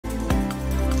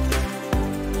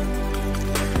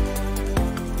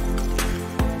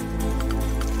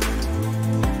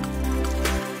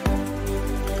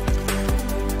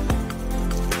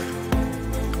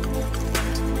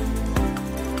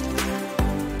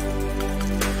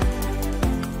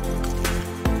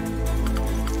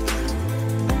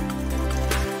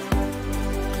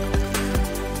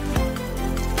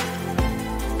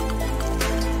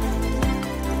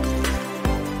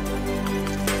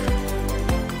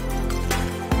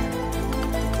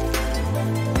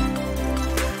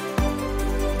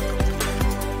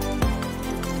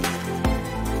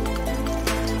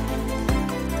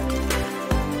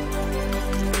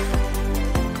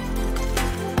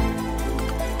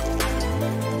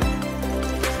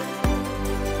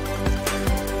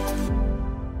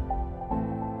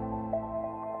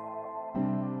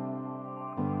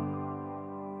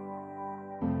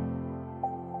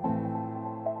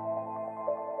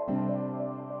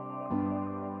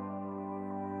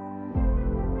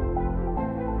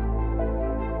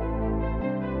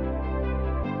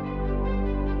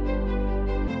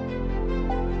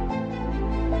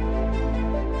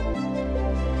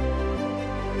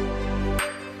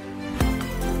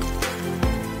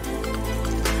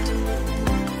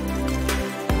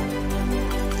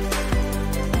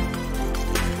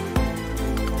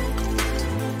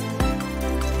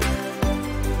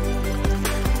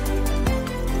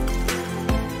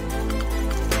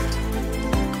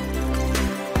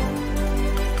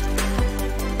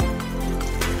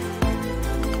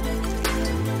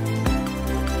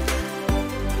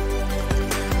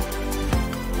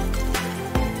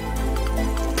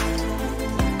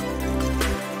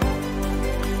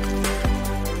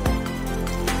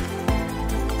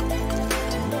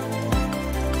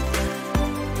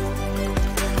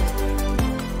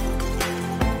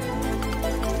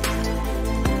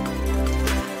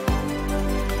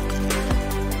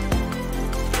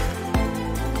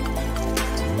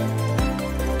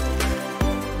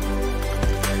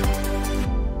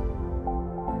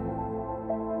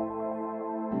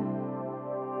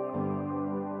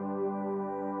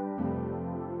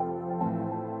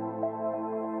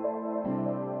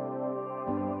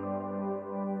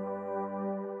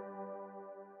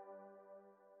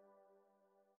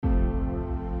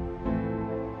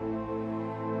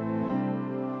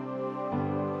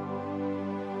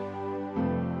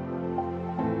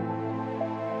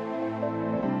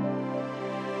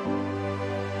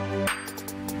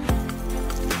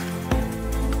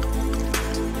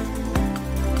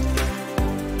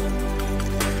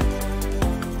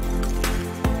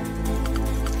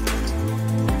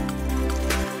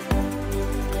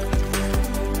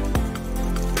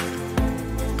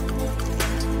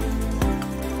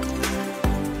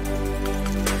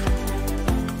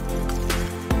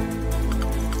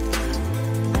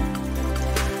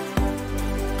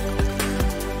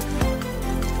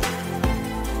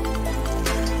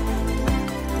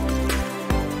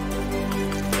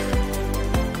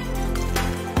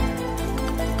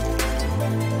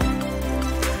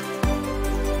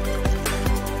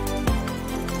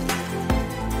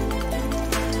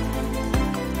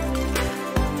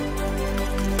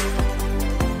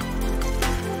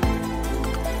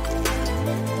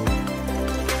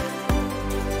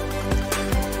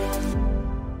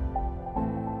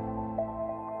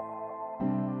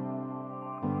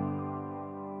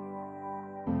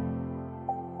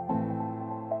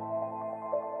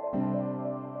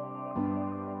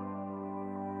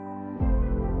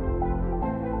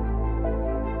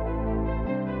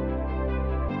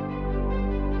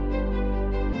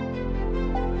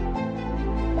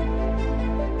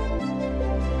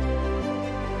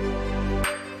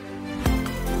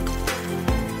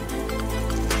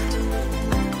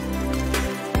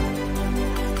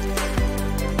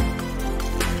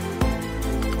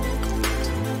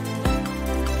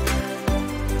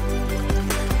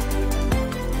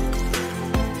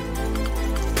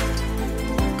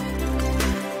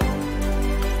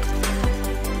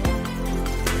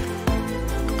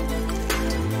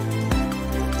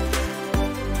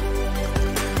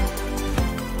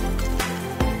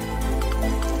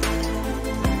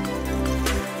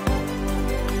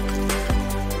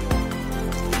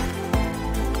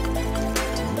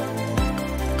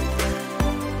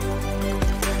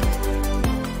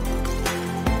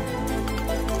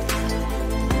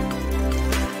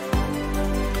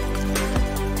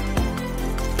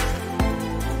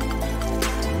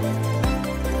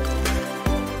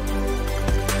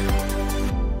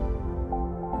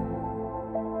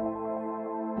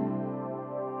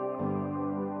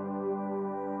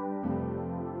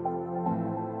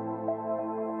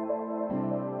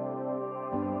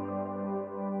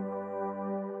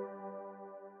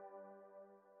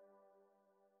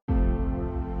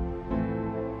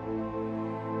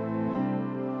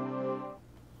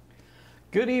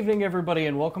Good evening, everybody,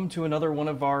 and welcome to another one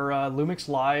of our Lumix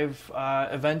Live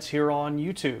events here on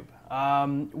YouTube.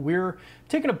 We're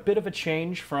taking a bit of a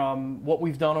change from what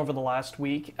we've done over the last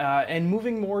week and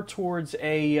moving more towards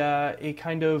a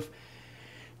kind of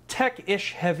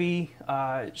tech-ish heavy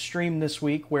stream this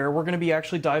week, where we're going to be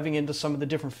actually diving into some of the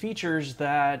different features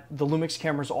that the Lumix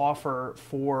cameras offer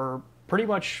for pretty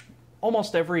much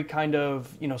almost every kind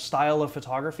of style of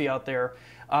photography out there,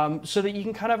 so that you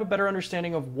can kind of have a better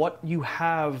understanding of what you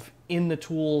have in the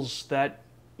tools that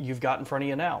you've got in front of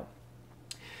you now.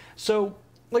 So,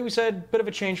 like we said, bit of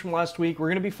a change from last week. We're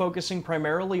going to be focusing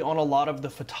primarily on a lot of the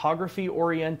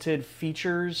photography-oriented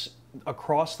features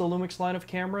across the Lumix line of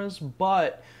cameras,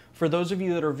 but for those of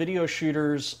you that are video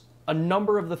shooters, a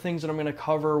number of the things that I'm going to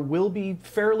cover will be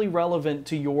fairly relevant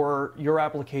to your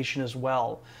application as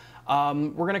well.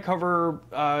 We're going to cover,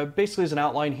 basically as an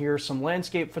outline here, some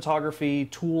landscape photography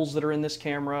tools that are in this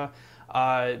camera,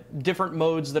 different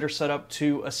modes that are set up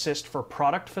to assist for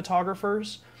product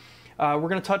photographers. We're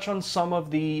going to touch on some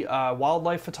of the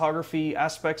wildlife photography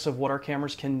aspects of what our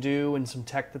cameras can do and some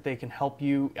tech that they can help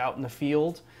you out in the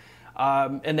field.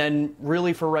 And then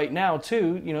really for right now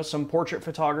too, some portrait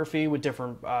photography with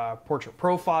different portrait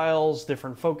profiles,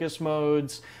 different focus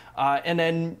modes, and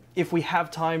then if we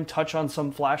have time, touch on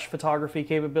some flash photography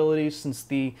capabilities, since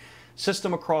the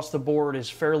system across the board is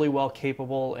fairly well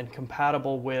capable and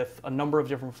compatible with a number of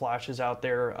different flashes out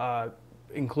there,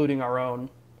 including our own.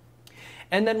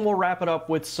 And then we'll wrap it up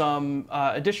with some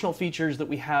additional features that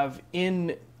we have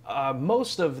in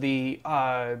most of the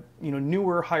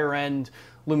newer, higher-end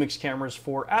Lumix cameras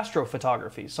for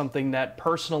astrophotography, something that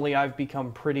personally I've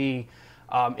become pretty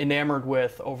enamored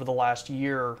with over the last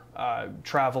year,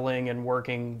 traveling and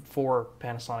working for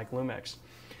Panasonic Lumix.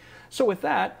 So with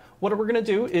that, what we're going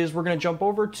to do is we're going to jump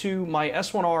over to my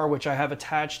S1R, which I have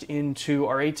attached into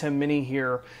our A10 Mini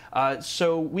here,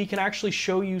 so we can actually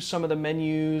show you some of the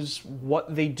menus,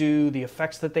 what they do, the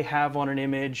effects that they have on an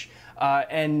image,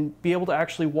 and be able to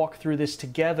actually walk through this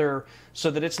together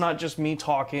so that it's not just me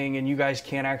talking and you guys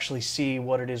can't actually see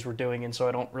what it is we're doing, and so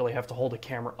I don't really have to hold a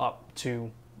camera up to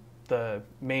the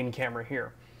main camera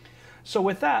here. So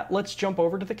with that, let's jump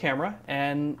over to the camera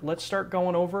and let's start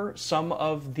going over some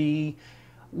of the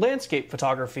landscape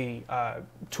photography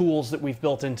tools that we've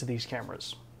built into these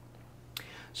cameras.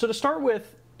 So to start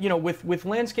with, with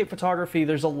landscape photography,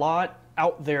 there's a lot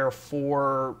out there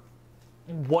for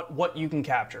what you can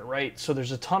capture, right? So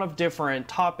there's a ton of different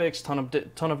topics, ton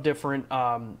of different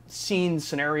scenes,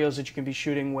 scenarios that you can be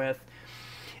shooting with,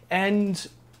 and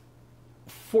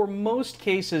for most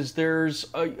cases, there's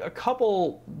a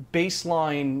couple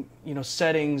baseline,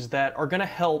 settings that are going to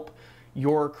help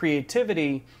your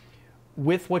creativity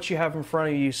with what you have in front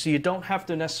of you, so you don't have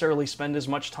to necessarily spend as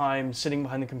much time sitting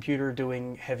behind the computer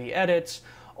doing heavy edits,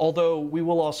 although we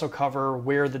will also cover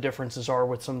where the differences are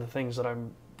with some of the things that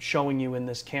I'm showing you in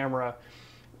this camera,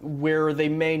 where they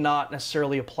may not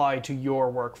necessarily apply to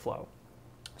your workflow.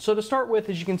 So to start with,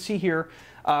 as you can see here,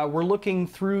 we're looking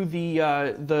through the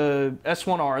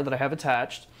S1R that I have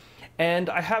attached, and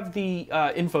I have the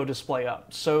info display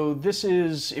up. So this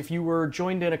is, if you were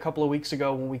joined in a couple of weeks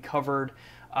ago when we covered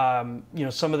some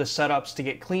of the setups to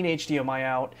get clean HDMI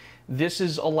out, this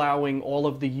is allowing all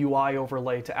of the UI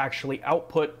overlay to actually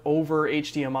output over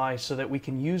HDMI so that we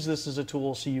can use this as a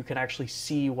tool so you can actually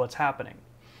see what's happening.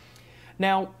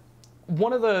 Now,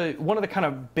 one of the kind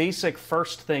of basic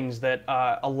first things that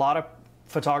a lot of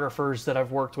photographers that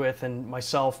I've worked with, and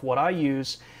myself, what I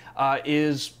use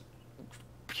is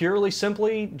purely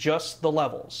simply just the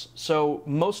levels. So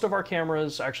most of our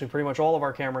cameras, actually pretty much all of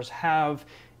our cameras, have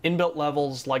inbuilt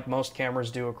levels like most cameras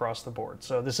do across the board.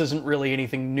 So this isn't really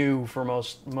anything new for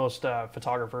most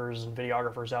photographers and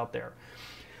videographers out there.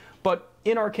 But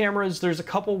in our cameras, there's a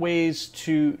couple ways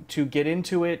to get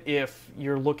into it if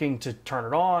you're looking to turn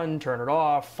it on, turn it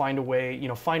off, find a way,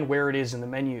 find where it is in the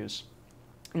menus.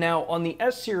 Now, on the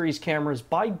S series cameras,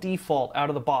 by default, out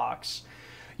of the box,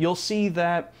 you'll see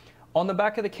that on the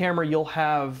back of the camera, you'll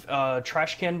have a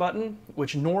trash can button,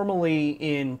 which normally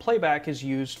in playback is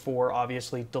used for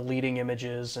obviously deleting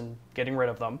images and getting rid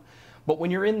of them. But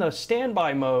when you're in the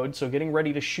standby mode, so getting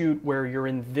ready to shoot where you're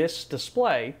in this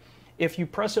display, if you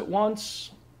press it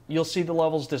once, you'll see the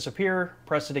levels disappear.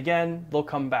 Press it again, they'll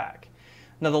come back.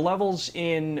 Now the levels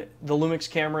in the Lumix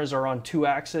cameras are on 2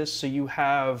 axes, so you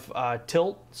have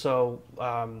tilt, so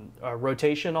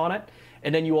rotation on it,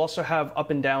 and then you also have up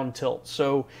and down tilt.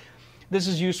 So this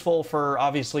is useful for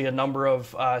obviously a number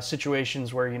of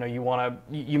situations where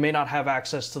you may not have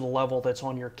access to the level that's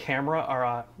on your camera,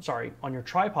 or on your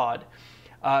tripod,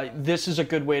 this is a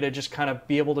good way to just kind of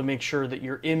be able to make sure that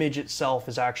your image itself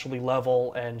is actually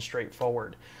level and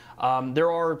straightforward.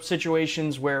 There are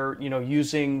situations where, you know,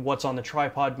 using what's on the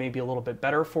tripod may be a little bit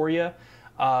better for you,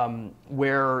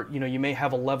 where, you know, you may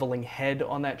have a leveling head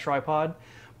on that tripod,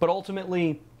 but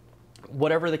ultimately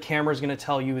whatever the camera is going to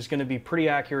tell you is going to be pretty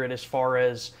accurate as far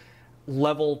as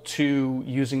level to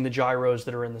using the gyros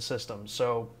that are in the system.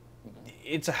 So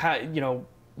it's you know,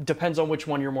 depends on which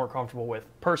one you're more comfortable with.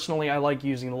 Personally, I like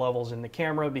using the levels in the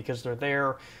camera because they're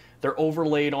there. They're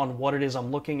overlaid on what it is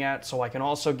I'm looking at, so I can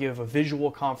also give a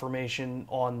visual confirmation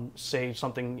on, say,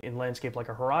 something in landscape like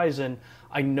a horizon.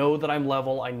 I know that I'm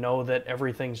level. I know that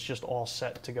everything's just all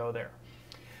set to go there.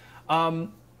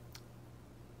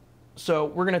 So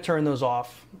we're going to turn those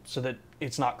off so that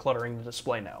it's not cluttering the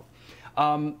display now.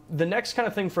 The next kind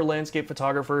of thing for landscape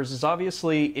photographers is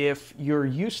obviously if you're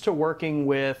used to working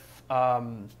with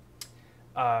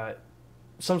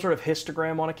some sort of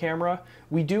histogram on a camera,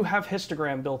 we do have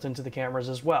histogram built into the cameras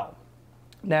as well.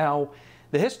 Now,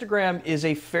 the histogram is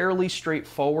a fairly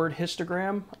straightforward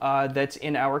histogram that's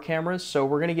in our cameras, so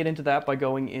we're going to get into that by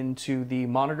going into the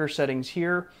monitor settings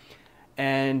here,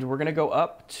 and we're going to go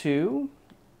up to,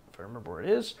 if I remember where it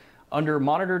is, under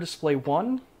monitor display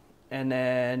 1, and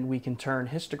then we can turn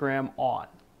histogram on.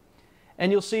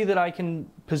 And you'll see that I can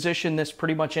position this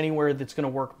pretty much anywhere that's going to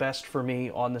work best for me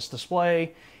on this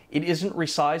display. It isn't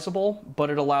resizable, but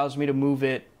it allows me to move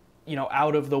it, you know,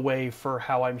 out of the way for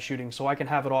how I'm shooting. So I can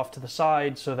have it off to the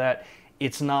side so that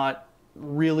it's not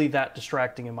really that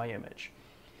distracting in my image.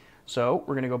 So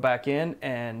we're going to go back in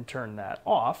and turn that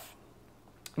off.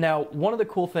 Now, one of the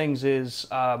cool things is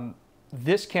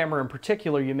this camera in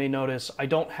particular, you may notice I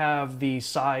don't have the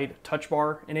side touch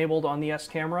bar enabled on the S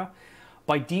camera.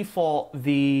 By default,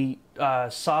 the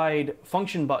side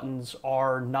function buttons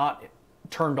are not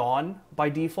turned on by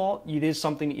default. It is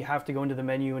something that you have to go into the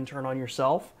menu and turn on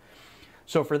yourself.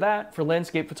 So for that, for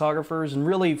landscape photographers, and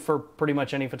really for pretty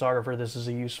much any photographer, this is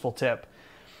a useful tip.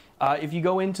 If you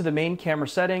go into the main camera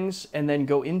settings and then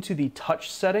go into the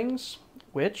touch settings,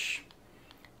 which,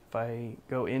 if I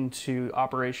go into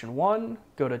operation 1,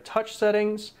 go to touch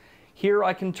settings, here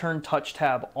I can turn touch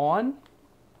tab on.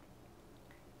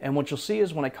 And what you'll see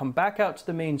is when I come back out to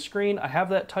the main screen, I have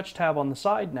that touch tab on the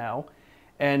side now.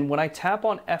 And when I tap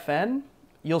on FN,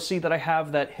 you'll see that I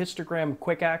have that histogram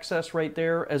quick access right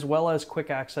there, as well as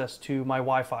quick access to my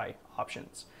Wi-Fi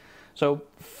options. So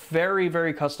very,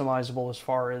 very customizable as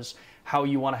far as how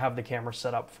you want to have the camera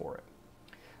set up for it.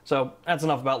 So that's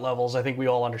enough about levels. I think we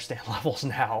all understand levels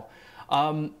now.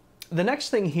 The next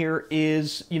thing here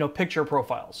is, you know, picture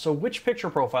profiles. So which picture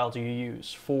profile do you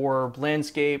use for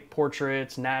landscape,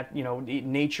 portraits,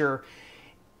 nature?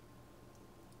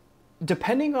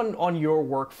 Depending on your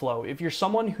workflow, if you're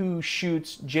someone who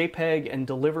shoots JPEG and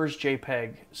delivers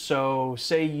JPEG, so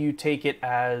say you take it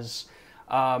as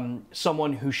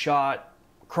someone who shot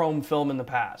chrome film in the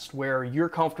past, where you're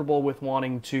comfortable with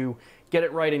wanting to get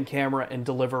it right in camera and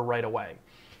deliver right away.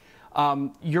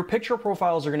 Your picture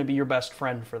profiles are going to be your best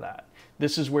friend for that.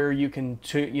 This is where you can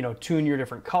tune your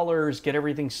different colors, get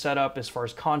everything set up as far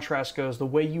as contrast goes, the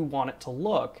way you want it to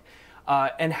look,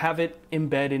 and have it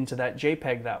embed into that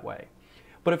JPEG that way.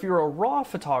 But if you're a RAW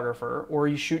photographer or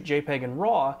you shoot JPEG in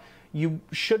RAW, you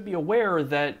should be aware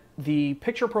that the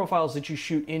picture profiles that you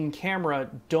shoot in camera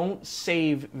don't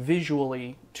save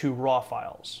visually to RAW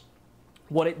files.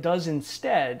 What it does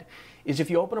instead is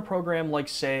if you open a program like,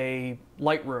 say,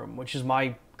 Lightroom, which is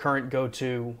my current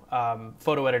go-to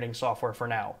photo editing software for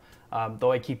now,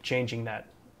 though I keep changing that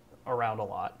around a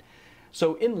lot.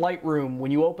 So in Lightroom,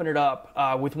 when you open it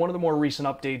up, with one of the more recent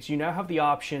updates, you now have the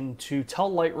option to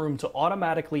tell Lightroom to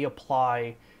automatically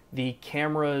apply the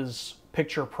camera's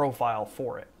picture profile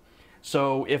for it.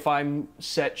 So if I'm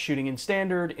set shooting in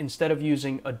standard, instead of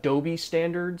using Adobe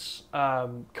Standard's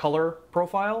color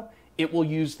profile, it will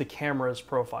use the camera's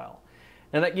profile.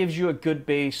 Now that gives you a good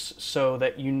base so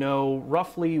that you know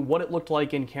roughly what it looked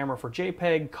like in camera for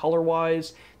JPEG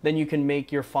color-wise. Then you can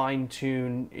make your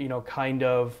fine-tune, kind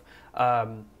of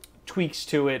tweaks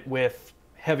to it with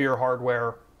heavier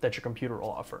hardware that your computer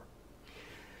will offer.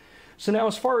 So now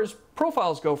as far as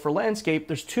profiles go for landscape,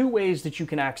 there's two ways that you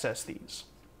can access these.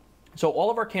 So all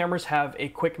of our cameras have a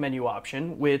quick menu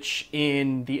option, which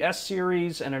in the S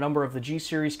series and a number of the G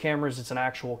series cameras, it's an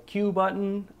actual Q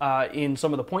button. In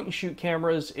some of the point and shoot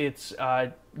cameras, it's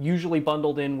usually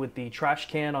bundled in with the trash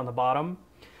can on the bottom.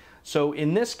 So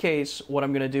in this case, what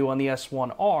I'm going to do on the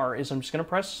S1R is I'm just going to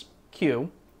press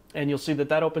Q, and you'll see that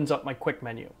that opens up my quick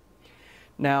menu.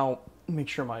 Now, make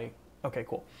sure okay,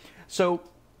 cool. So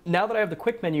now that I have the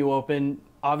quick menu open,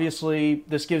 Obviously,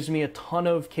 this gives me a ton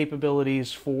of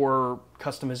capabilities for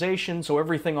customization, so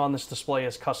everything on this display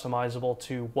is customizable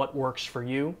to what works for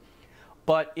you.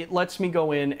 But it lets me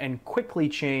go in and quickly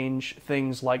change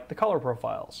things like the color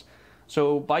profiles.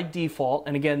 So by default,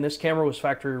 and again, this camera was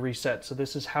factory reset, so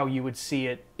this is how you would see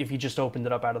it if you just opened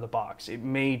it up out of the box. It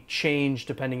may change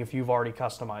depending if you've already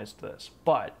customized this.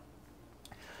 But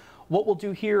what we'll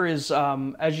do here is,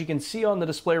 as you can see on the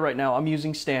display right now, I'm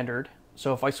using standard.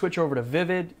 So if I switch over to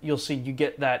vivid, you'll see you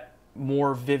get that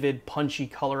more vivid, punchy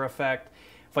color effect.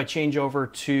 If I change over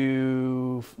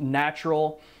to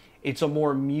natural, it's a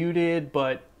more muted,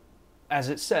 but as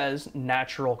it says,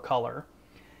 natural color.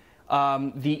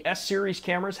 The S-series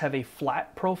cameras have a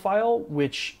flat profile,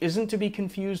 which isn't to be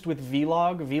confused with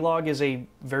V-Log. V-Log is a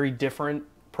very different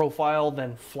profile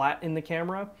than flat in the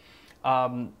camera.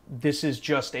 This is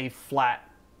just a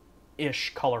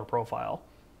flat-ish color profile.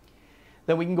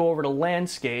 Then we can go over to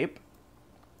landscape,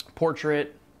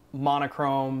 portrait,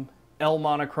 monochrome, L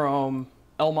monochrome,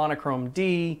 L monochrome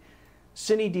D,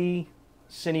 Cine D,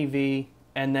 Cine V,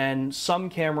 and then some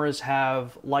cameras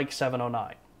have like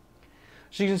 709.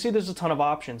 So you can see there's a ton of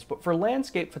options, but for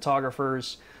landscape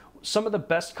photographers, some of the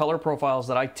best color profiles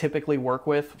that I typically work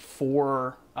with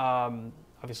for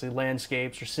obviously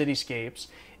landscapes or cityscapes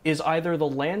is either the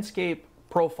landscape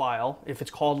profile, if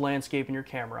it's called landscape in your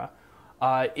camera.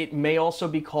 It may also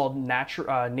be called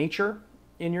nature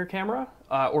in your camera,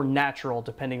 or natural,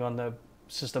 depending on the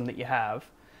system that you have.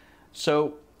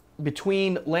 So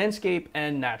between landscape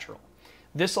and natural,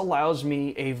 this allows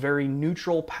me a very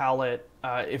neutral palette.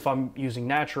 If I'm using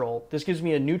natural, this gives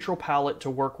me a neutral palette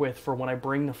to work with for when I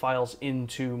bring the files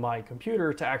into my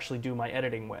computer to actually do my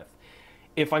editing with.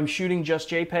 If I'm shooting just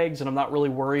JPEGs and I'm not really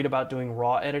worried about doing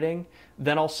raw editing,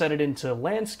 then I'll set it into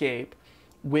landscape,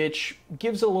 which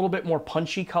gives it a little bit more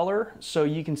punchy color. So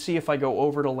you can see if I go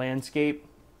over to landscape,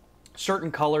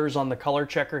 certain colors on the color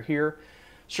checker here,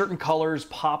 certain colors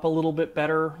pop a little bit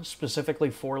better specifically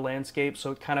for landscape,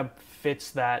 so it kind of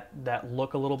fits that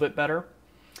look a little bit better.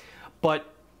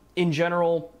 But in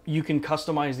general, you can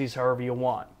customize these however you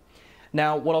want.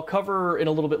 Now, what I'll cover in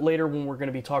a little bit later when we're going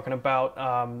to be talking about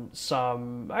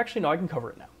actually, no, I can cover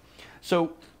it now.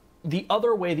 So the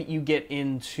other way that you get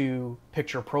into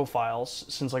picture profiles,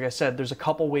 since like I said, there's a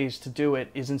couple ways to do it,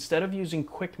 is instead of using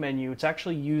quick menu, it's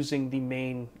actually using the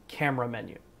main camera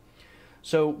menu.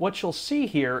 So what you'll see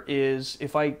here is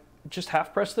if I just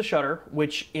half press the shutter,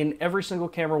 which in every single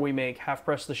camera we make, half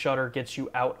press the shutter gets you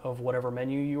out of whatever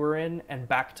menu you were in and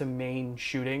back to main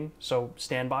shooting, so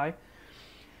standby.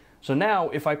 So now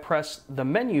if I press the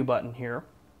menu button here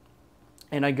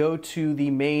and I go to the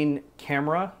main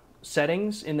camera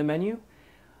settings in the menu,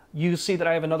 you see that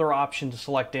I have another option to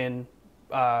select in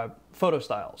photo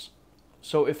styles.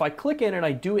 So if I click in and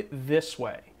I do it this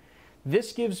way,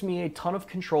 this gives me a ton of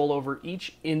control over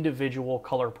each individual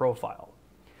color profile.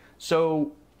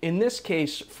 So in this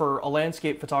case, for a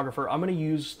landscape photographer, I'm going to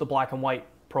use the black and white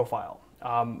profile.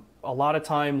 A lot of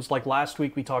times, like last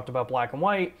week we talked about black and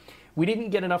white, we didn't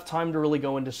get enough time to really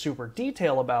go into super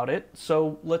detail about it,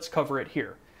 so let's cover it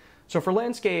here. So for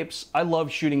landscapes, I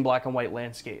love shooting black and white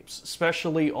landscapes,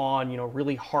 especially on,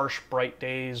 really harsh, bright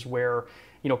days where,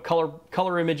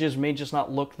 color images may just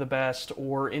not look the best,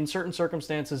 or in certain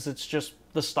circumstances, it's just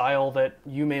the style that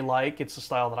you may like. It's the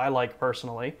style that I like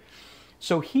personally.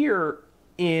 So here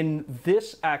in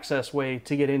this access way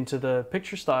to get into the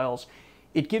picture styles,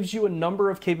 it gives you a number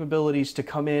of capabilities to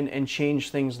come in and change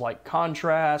things like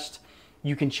contrast.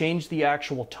 You can change the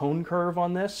actual tone curve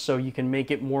on this, so you can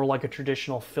make it more like a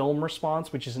traditional film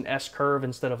response, which is an S curve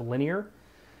instead of linear.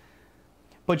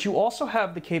 But you also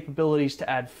have the capabilities to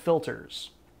add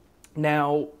filters.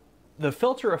 Now, the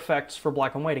filter effects for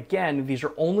black and white, again, these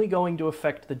are only going to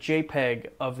affect the JPEG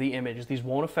of the image. These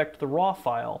won't affect the RAW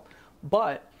file,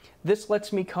 but this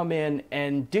lets me come in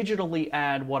and digitally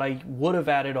add what I would have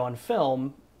added on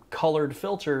film, colored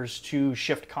filters to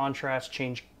shift contrast,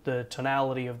 change the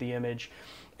tonality of the image,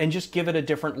 and just give it a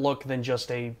different look than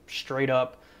just a straight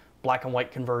up black and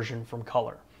white conversion from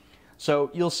color.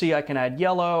 So you'll see I can add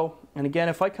yellow, and again,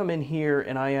 if I come in here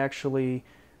and I actually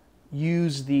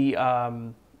use the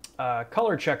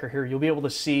color checker here, you'll be able to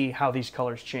see how these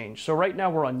colors change. So right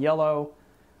now we're on yellow.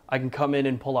 I can come in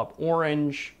and pull up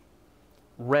orange,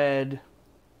 red,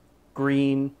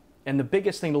 green, and the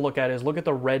biggest thing to look at is look at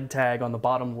the red tag on the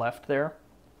bottom left there.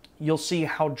 You'll see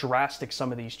how drastic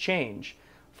some of these change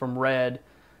from red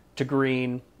to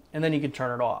green, and then you can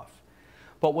turn it off.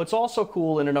 But what's also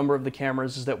cool in a number of the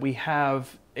cameras is that we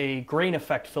have a grain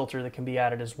effect filter that can be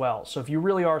added as well. So if you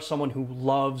really are someone who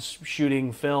loves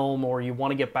shooting film, or you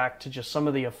want to get back to just some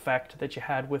of the effect that you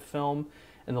had with film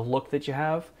and the look that you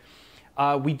have.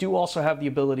 We do also have the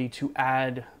ability to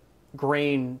add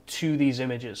grain to these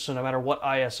images. So no matter what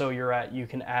ISO you're at, you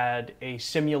can add a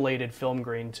simulated film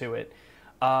grain to it.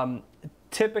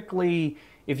 Typically,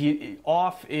 if you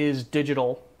off is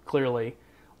digital, clearly.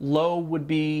 Low would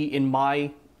be, in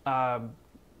my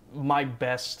my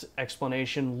best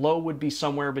explanation, low would be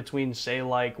somewhere between, say,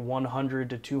 like 100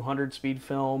 to 200 speed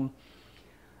film.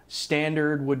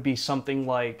 Standard would be something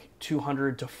like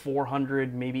 200 to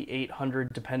 400, maybe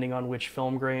 800, depending on which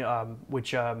film grain,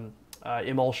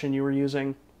 emulsion you were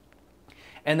using.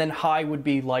 And then high would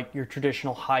be like your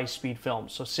traditional high-speed film,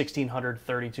 so 1600,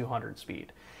 3200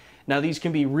 speed. Now, these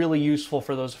can be really useful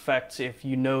for those effects if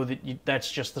you know that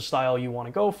that's just the style you want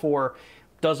to go for.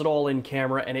 Does it all in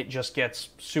camera, and it just gets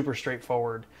super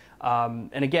straightforward.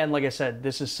 And again, like I said,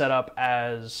 this is set up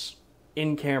as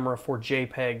in camera for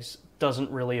JPEGs.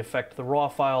 Doesn't really affect the RAW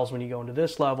files when you go into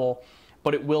this level,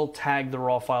 but it will tag the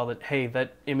RAW file that, hey,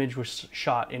 that image was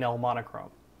shot in L monochrome.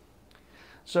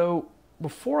 So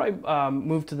before I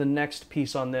move to the next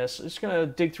piece on this, I'm just gonna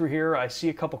dig through here. I see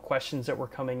a couple questions that were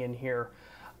coming in here.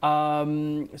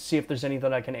 See if there's any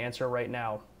that I can answer right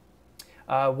now.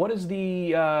 What is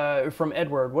the, from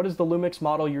Edward, what is the Lumix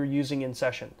model you're using in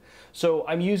session? So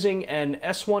I'm using an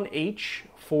S1H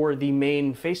for the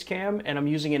main face cam, and I'm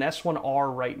using an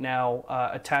S1R right now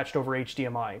attached over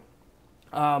HDMI.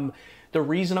 The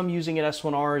reason I'm using an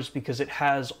S1R is because it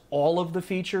has all of the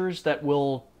features that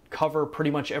will cover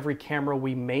pretty much every camera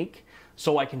we make,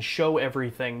 so I can show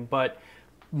everything, but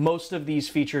most of these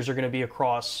features are going to be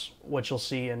across what you'll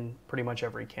see in pretty much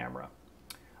every camera.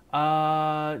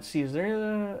 Let's see, is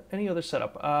there any other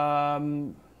setup? I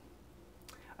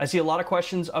see a lot of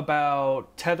questions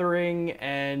about tethering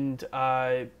and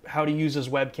how to use as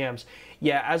webcams.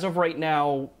 Yeah, as of right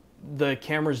now, the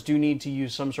cameras do need to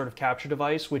use some sort of capture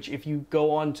device, which if you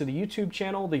go onto the YouTube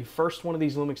channel, the first one of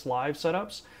these Lumix Live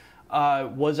setups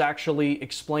was actually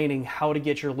explaining how to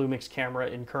get your Lumix camera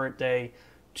in current day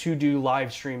to do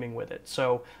live streaming with it.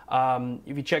 So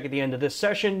if you check at the end of this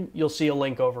session, you'll see a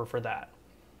link over for that.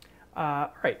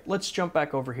 All right, let's jump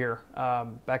back over here,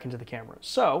 back into the camera.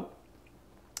 So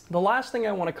the last thing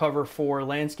I want to cover for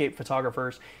landscape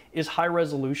photographers is high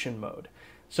resolution mode.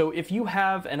 So if you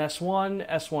have an S1,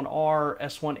 S1R,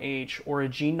 S1H, or a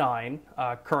G9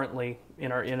 currently in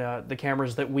the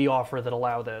cameras that we offer that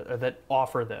allow that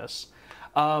offer this,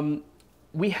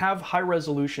 we have high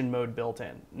resolution mode built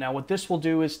in. Now what this will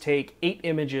do is take 8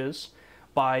 images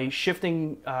by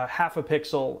shifting half a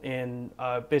pixel in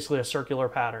basically a circular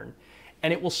pattern,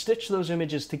 and it will stitch those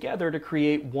images together to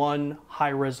create one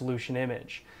high resolution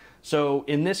image. So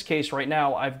in this case right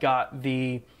now, I've got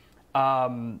the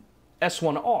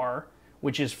S1R,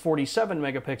 which is 47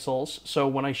 megapixels. So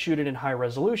when I shoot it in high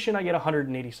resolution, I get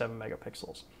 187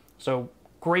 megapixels. So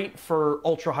great for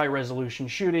ultra high resolution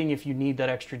shooting if you need that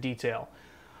extra detail.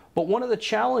 But one of the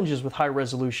challenges with high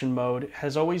resolution mode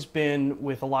has always been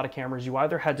with a lot of cameras, you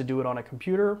either had to do it on a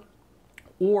computer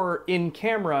or in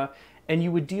camera, and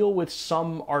you would deal with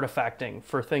some artifacting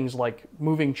for things like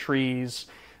moving trees,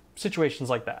 situations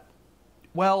like that.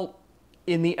 Well,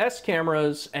 in the S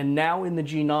cameras and now in the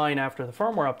G9 after the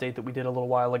firmware update that we did a little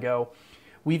while ago,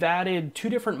 we've added 2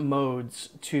 different modes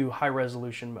to high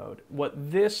resolution mode.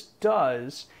 What this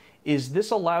does is this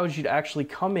allows you to actually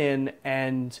come in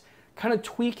and kind of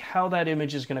tweak how that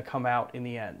image is going to come out in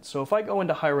the end. So if I go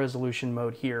into high resolution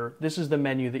mode here, this is the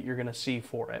menu that you're going to see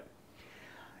for it.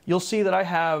 You'll see that I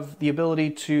have the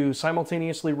ability to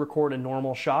simultaneously record a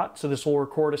normal shot. So this will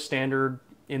record a standard,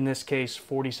 in this case,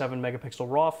 47 megapixel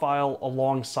RAW file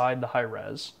alongside the high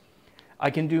res.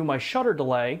 I can do my shutter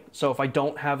delay. So if I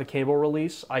don't have a cable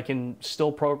release, I can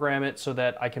still program it so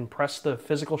that I can press the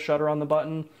physical shutter on the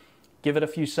button, give it a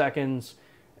few seconds,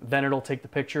 then it'll take the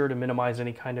picture to minimize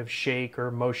any kind of shake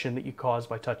or motion that you cause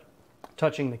by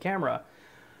touching the camera.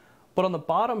 But on the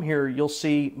bottom here, you'll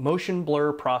see motion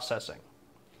blur processing.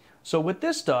 So what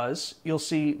this does, you'll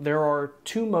see there are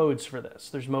 2 modes for this.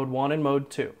 There's mode 1 and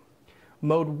mode 2.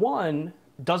 Mode 1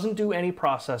 doesn't do any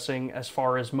processing as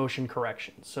far as motion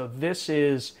correction. So this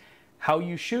is how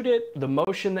you shoot it, the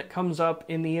motion that comes up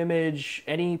in the image,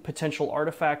 any potential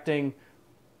artifacting,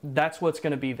 that's what's going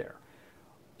to be there.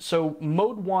 So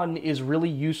mode 1 is really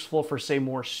useful for, say,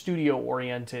 more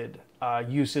studio-oriented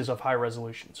uses of high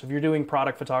resolution. So if you're doing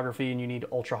product photography and you need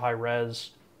ultra high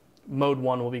res, mode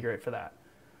 1 will be great for that.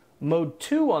 Mode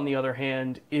 2, on the other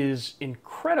hand, is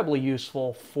incredibly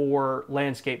useful for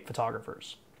landscape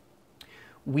photographers.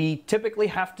 We typically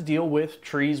have to deal with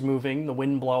trees moving, the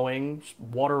wind blowing,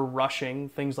 water rushing,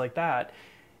 things like that,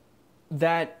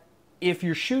 that if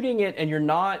you're shooting it and you're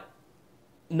not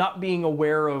not being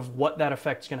aware of what that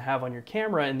effect's going to have on your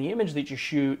camera and the image that you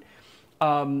shoot,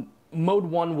 mode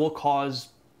 1 will cause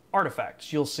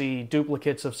artifacts. You'll see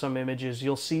duplicates of some images.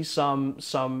 You'll see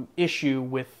some issue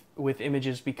with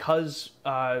images because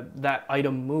that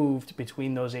item moved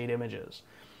between those 8 images.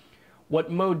 What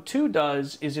mode 2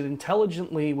 does is it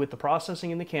intelligently, with the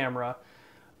processing in the camera,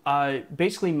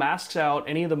 basically masks out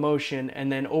any of the motion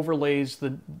and then overlays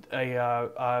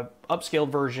a upscaled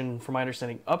version, from my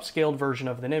understanding, upscaled version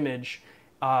of an image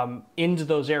into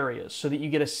those areas so that you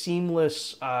get a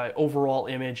seamless overall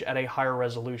image at a higher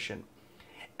resolution.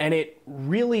 And it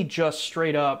really just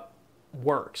straight up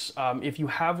works. If you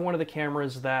have one of the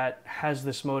cameras that has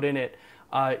this mode in it,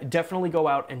 definitely go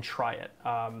out and try it.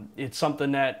 It's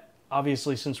something that,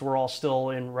 obviously, since we're all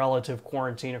still in relative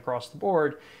quarantine across the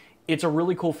board, it's a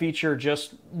really cool feature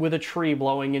just with a tree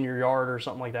blowing in your yard or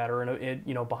something like that, or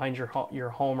behind your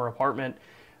home or apartment.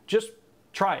 Just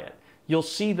try it. You'll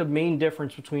see the main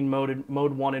difference between mode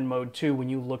 1 and mode 2 when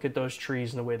you look at those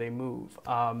trees and the way they move.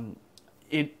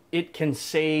 It can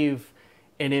save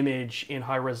an image in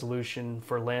high resolution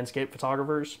for landscape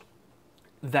photographers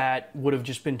that would have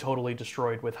just been totally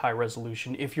destroyed with high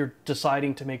resolution if you're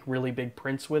deciding to make really big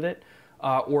prints with it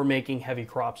or making heavy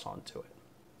crops onto it.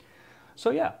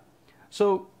 So yeah,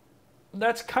 so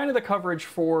that's kind of the coverage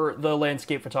for the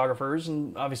landscape photographers,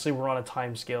 and obviously we're on a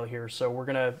time scale here, so we're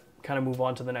gonna kind of move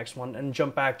on to the next one and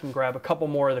jump back and grab a couple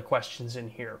more of the questions in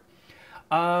here.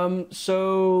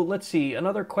 So let's see,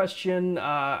 another question.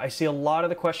 I see a lot of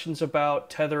the questions about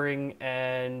tethering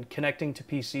and connecting to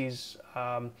PCs.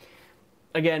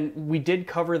 Again, we did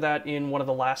cover that in one of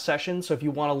the last sessions, so if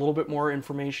you want a little bit more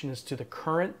information as to the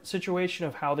current situation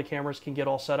of how the cameras can get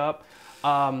all set up,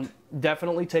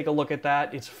 definitely take a look at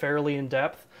that. It's fairly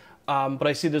in-depth, but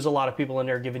I see there's a lot of people in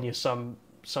there giving you some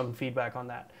feedback on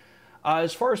that.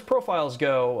 As far as profiles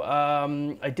go,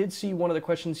 I did see one of the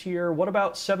questions here. What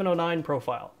about 709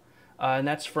 profile? And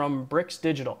that's from Bricks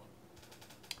Digital.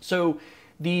 So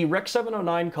the Rec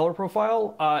 709 color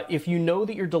profile, if you know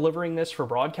that you're delivering this for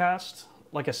broadcast,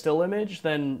 like a still image,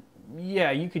 then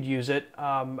yeah, you could use it.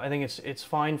 I think it's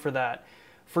fine for that.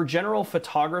 For general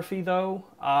photography though,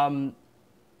 I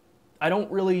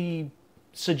don't really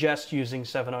suggest using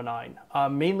 709,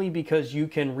 mainly because you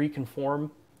can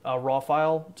reconform a raw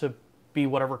file to be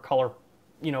whatever color,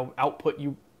 output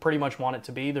you pretty much want it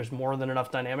to be. There's more than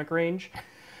enough dynamic range.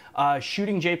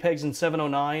 Shooting JPEGs in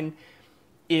 709,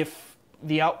 if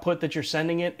the output that you're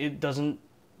sending it doesn't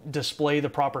display the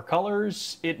proper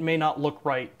colors, it may not look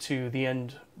right to the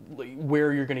end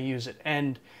where you're going to use it.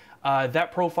 And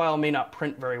that profile may not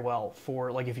print very well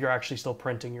for, like, if you're actually still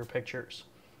printing your pictures.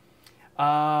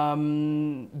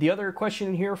 The other question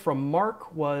in here from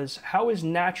Mark was, how is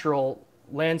natural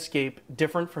landscape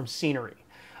different from scenery?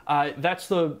 That's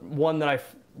the one that I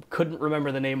couldn't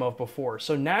remember the name of before.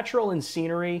 So natural and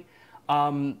scenery,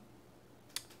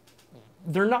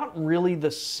 they're not really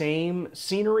the same.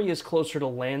 Scenery is closer to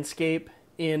landscape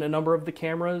in a number of the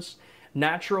cameras.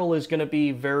 Natural is going to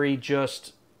be very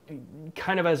just,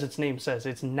 kind of as its name says,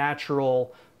 it's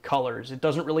natural colors. It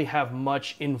doesn't really have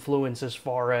much influence as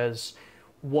far as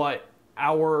what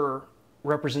our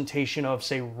representation of,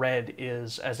 say, red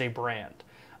is as a brand.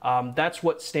 That's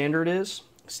what standard is.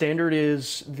 Standard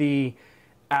is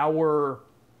our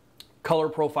color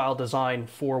profile design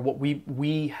for what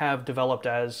we have developed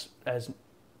as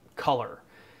color.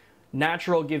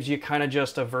 Natural gives you kind of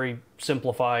just a very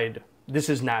simplified, this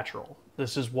is natural.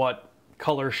 This is what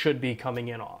color should be coming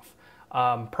in off.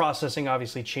 Processing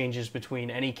obviously changes between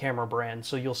any camera brand,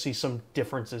 so you'll see some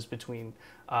differences between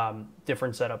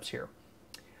different setups here.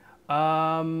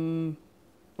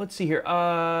 Let's see here.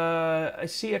 I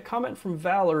see a comment from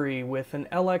Valerie with an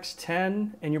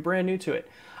LX10, and you're brand new to it.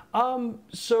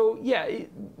 So yeah,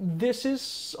 this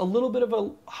is a little bit of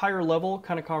a higher level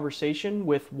kind of conversation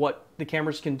with what the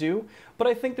cameras can do, but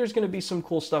I think there's going to be some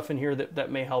cool stuff in here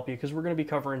that may help you, because we're going to be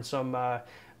covering some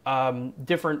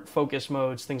different focus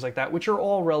modes, things like that, which are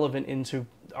all relevant into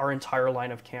our entire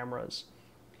line of cameras.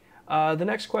 The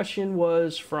next question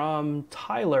was from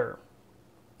Tyler.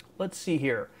 Let's see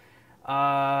here.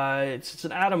 It's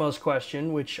an Atomos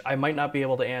question, which I might not be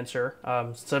able to answer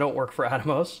since I don't work for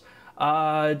Atomos.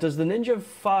 Does the Ninja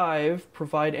 5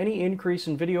 provide any increase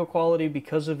in video quality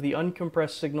because of the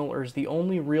uncompressed signal, or is the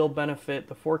only real benefit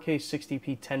the 4K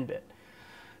 60p 10-bit?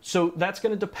 So that's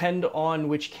going to depend on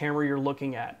which camera you're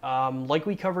looking at. Like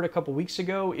we covered a couple weeks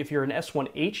ago, if you're an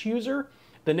S1H user,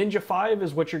 the Ninja 5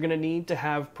 is what you're going to need to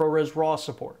have ProRes RAW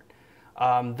support.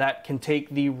 That can take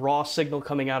the raw signal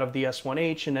coming out of the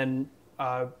S1H and then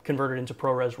convert it into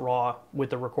ProRes RAW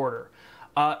with the recorder.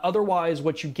 Otherwise,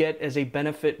 what you get as a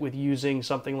benefit with using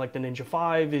something like the Ninja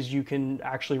 5 is you can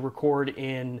actually record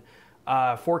in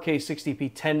 4K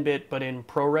 60p 10-bit, but in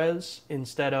ProRes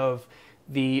instead of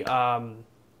the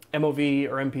MOV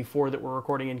or MP4 that we're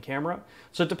recording in camera.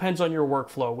 So it depends on your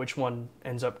workflow, which one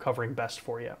ends up covering best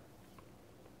for you.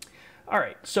 All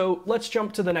right, so let's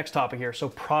jump to the next topic here. So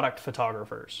product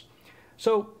photographers.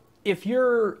 So if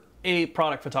you're a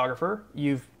product photographer,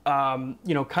 you've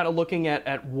you know, kind of looking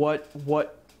at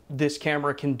what this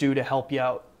camera can do to help you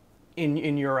out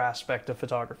in your aspect of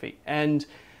photography. And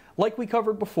like we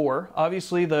covered before,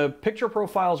 obviously the picture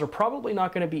profiles are probably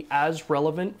not going to be as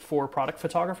relevant for product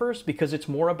photographers because it's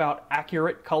more about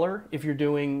accurate color if you're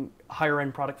doing higher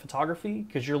end product photography,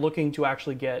 because you're looking to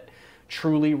actually get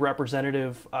truly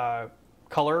representative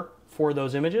color for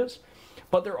those images.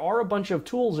 But there are a bunch of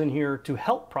tools in here to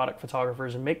help product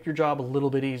photographers and make your job a little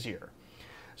bit easier.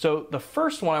 So the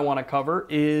first one I want to cover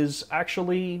is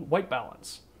actually white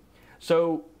balance.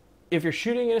 So if you're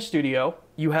shooting in a studio,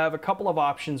 you have a couple of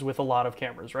options with a lot of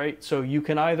cameras, right? So you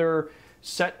can either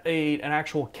set an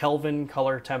actual Kelvin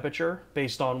color temperature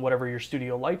based on whatever your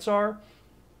studio lights are.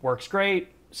 Works great.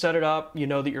 Set it up, you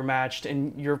know that you're matched,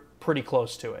 and you're pretty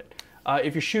close to it.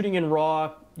 If you're shooting in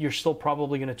RAW, you're still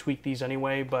probably going to tweak these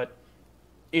anyway, but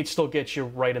it still gets you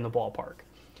right in the ballpark.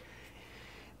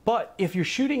 But if you're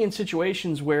shooting in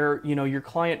situations where, you know, your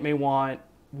client may want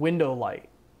window light,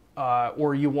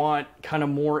 or you want kind of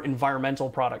more environmental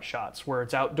product shots where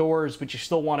it's outdoors, but you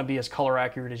still want to be as color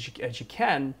accurate as you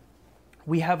can,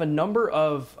 we have a number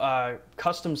of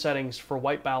custom settings for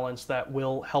white balance that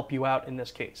will help you out in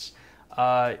this case.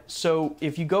 So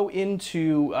if you go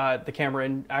into the camera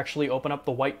and actually open up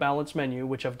the white balance menu,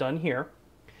 which I've done here,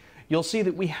 you'll see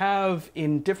that we have,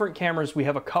 in different cameras, we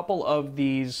have a couple of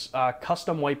these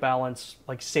custom white balance,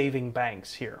 like saving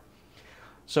banks here.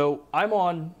 So I'm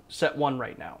on set 1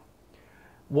 right now.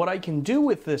 What I can do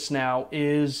with this now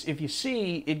is, if you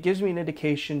see, it gives me an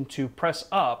indication to press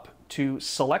up to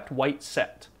select white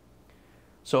set.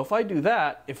 So if I do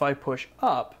that, if I push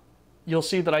up, you'll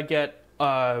see that I get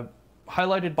a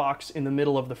highlighted box in the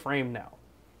middle of the frame now.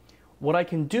 What I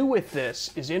can do with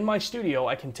this is, in my studio,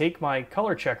 I can take my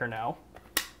color checker now,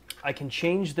 I can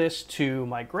change this to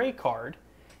my gray card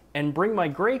and bring my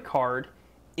gray card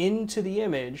into the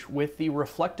image with the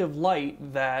reflective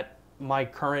light that my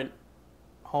current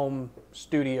home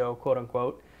studio, quote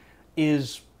unquote,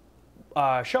 is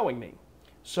showing me.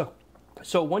 So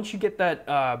once you get that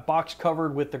box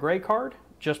covered with the gray card,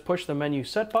 just push the menu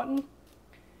set button.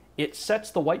 It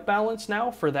sets the white balance now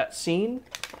for that scene,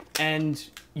 and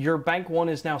your bank 1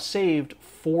 is now saved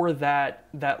for that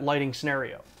lighting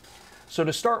scenario. So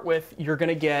to start with, you're going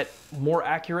to get more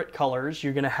accurate colors.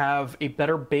 You're going to have a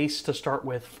better base to start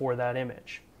with for that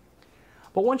image.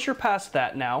 But once you're past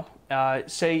that now,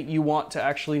 say you want to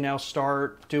actually now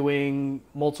start doing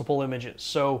multiple images.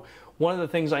 So one of the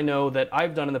things I know that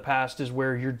I've done in the past is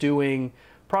where you're doing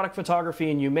product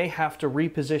photography and you may have to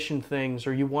reposition things,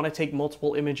 or you want to take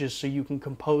multiple images so you can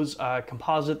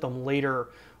composite them later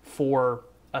for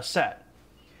a set.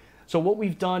 So what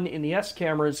we've done in the S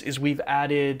cameras is we've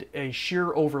added a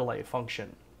shear overlay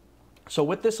function. So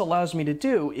what this allows me to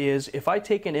do is, if I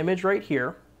take an image right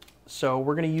here, so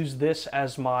we're going to use this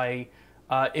as my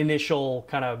initial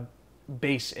kind of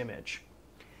base image.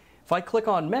 If I click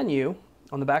on menu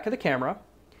on the back of the camera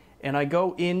and I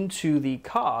go into the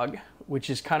cog, which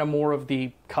is kind of more of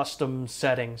the custom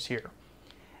settings here,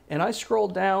 and I scroll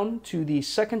down to the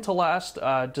second to last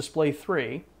display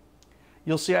 3,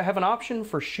 you'll see I have an option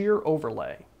for shear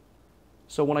overlay.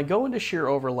 So when I go into shear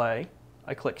overlay,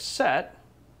 I click set.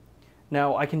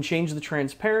 Now I can change the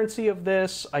transparency of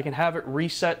this. I can have it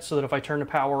reset so that if I turn the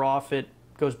power off, it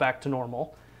goes back to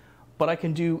normal. But I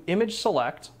can do image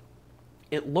select.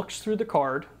 It looks through the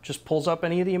card, just pulls up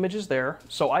any of the images there.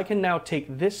 So I can now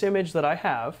take this image that I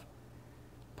have,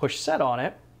 push set on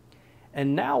it,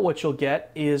 and now what you'll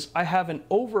get is I have an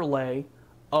overlay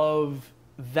of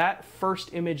that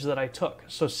first image that I took.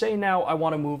 So say now I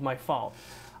want to move my phone.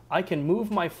 I can move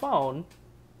my phone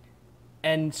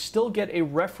and still get a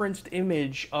referenced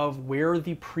image of where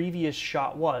the previous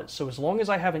shot was. So as long as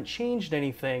I haven't changed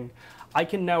anything, I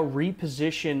can now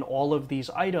reposition all of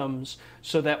these items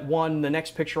so that, one, the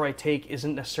next picture I take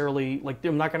isn't necessarily, like,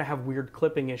 I'm not going to have weird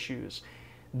clipping issues.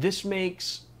 This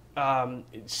makes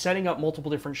setting up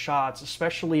multiple different shots,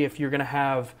 especially if you're going to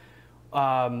have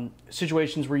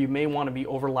situations where you may want to be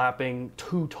overlapping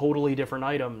 2 totally different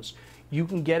items, you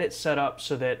can get it set up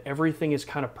so that everything is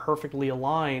kind of perfectly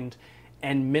aligned,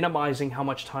 and minimizing how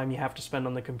much time you have to spend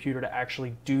on the computer to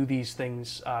actually do these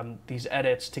things, these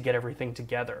edits to get everything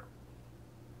together.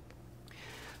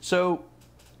 So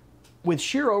with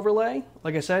shear overlay,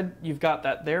 like I said, you've got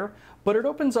that there, but it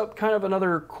opens up kind of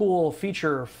another cool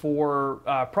feature for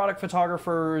product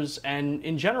photographers and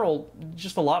in general,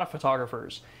 just a lot of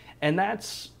photographers, and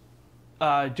that's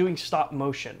doing stop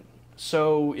motion.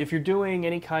 So if you're doing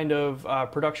any kind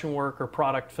of production work or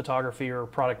product photography or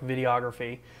product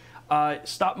videography,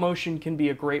 stop motion can be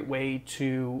a great way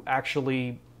to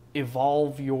actually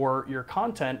evolve your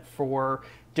content for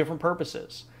different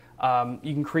purposes.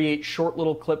 You can create short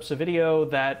little clips of video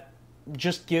that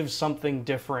just gives something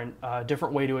different,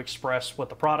 different way to express what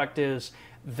the product is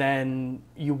than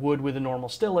you would with a normal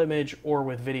still image or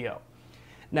with video.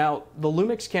 Now, the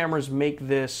Lumix cameras make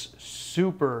this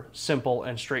super simple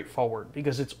and straightforward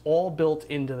because it's all built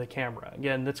into the camera.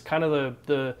 Again, that's kind of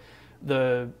the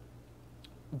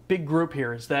big group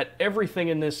here, is that everything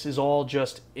in this is all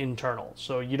just internal.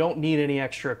 So you don't need any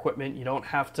extra equipment. You don't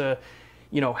have to,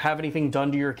 have anything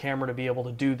done to your camera to be able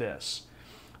to do this.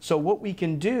 So what we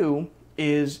can do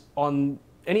is on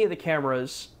any of the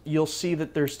cameras, you'll see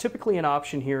that there's typically an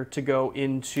option here to go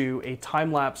into a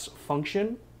time-lapse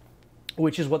function,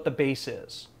 which is what the base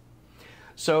is.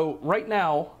 So right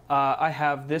now, I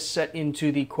have this set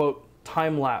into the quote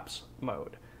time-lapse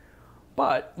mode.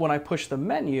 But when I push the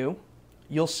menu,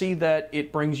 you'll see that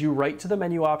it brings you right to the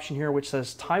menu option here, which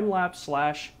says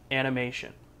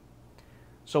time-lapse/animation.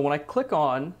 So when I click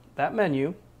on that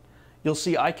menu, you'll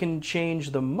see I can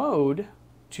change the mode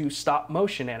to stop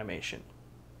motion animation.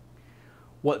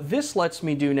 What this lets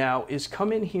me do now is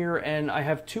come in here and I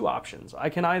have two options. I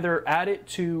can either add it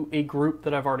to a group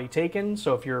that I've already taken,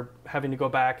 so if you're having to go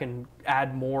back and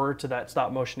add more to that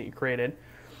stop motion that you created,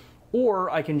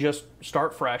 or I can just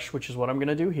start fresh, which is what I'm going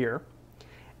to do here.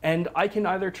 And I can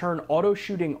either turn auto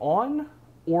shooting on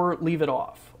or leave it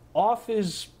off. Off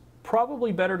is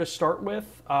probably better to start with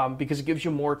because it gives you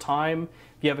more time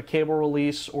if you have a cable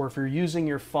release or if you're using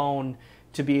your phone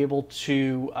to be able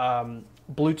to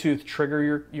Bluetooth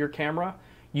trigger your camera.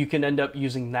 You can end up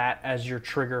using that as your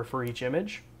trigger for each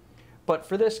image. But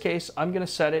for this case, I'm going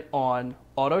to set it on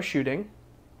auto shooting.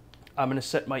 I'm going to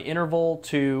set my interval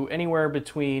to anywhere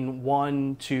between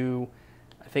 1 to,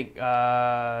 I think,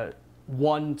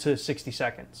 1 to 60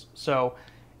 seconds. So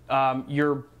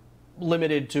you're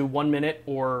limited to 1 minute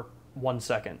or 1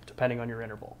 second, depending on your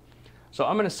interval. So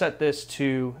I'm going to set this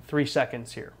to 3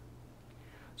 seconds here.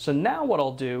 So now what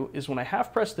I'll do is when I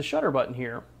half press the shutter button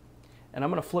here, and I'm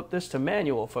going to flip this to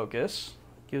manual focus,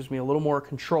 gives me a little more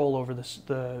control over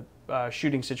the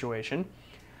shooting situation,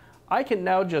 I can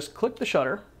now just click the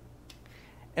shutter,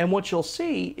 and what you'll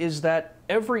see is that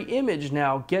every image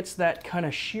now gets that kind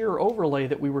of sheer overlay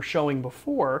that we were showing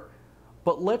before,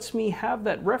 but lets me have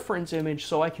that reference image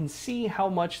so I can see how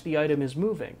much the item is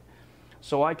moving.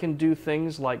 So I can do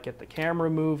things like get the camera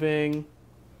moving,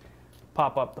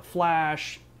 pop up the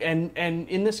flash, and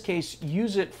in this case,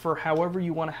 use it for however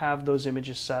you want to have those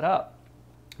images set up.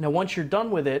 Now, once you're done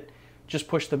with it, just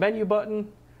push the menu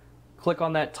button, click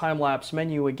on that time-lapse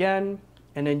menu again,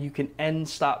 and then you can end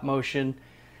stop motion.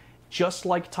 Just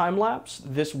like time-lapse,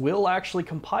 this will actually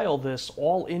compile this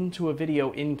all into a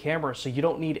video in camera, so you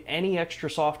don't need any extra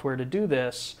software to do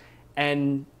this,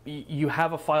 and you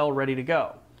have a file ready to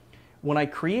go. When I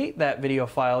create that video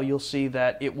file, you'll see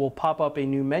that it will pop up a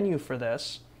new menu for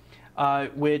this,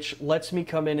 which lets me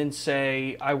come in and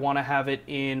say, I want to have it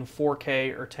in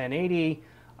 4K or 1080,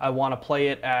 I want to play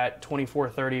it at 24,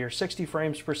 30, or 60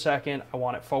 frames per second, I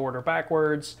want it forward or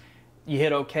backwards. You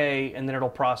hit OK, and then it'll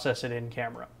process it in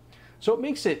camera. So it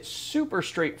makes it super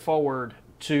straightforward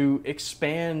to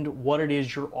expand what it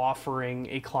is you're offering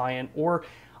a client, or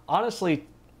honestly,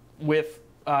 with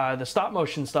the stop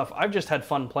motion stuff, I've just had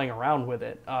fun playing around with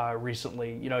it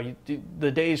recently. The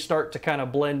days start to kind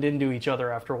of blend into each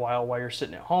other after a while you're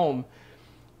sitting at home.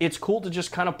 It's cool to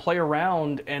just kind of play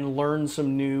around and learn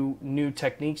some new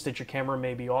techniques that your camera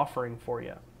may be offering for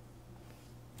you.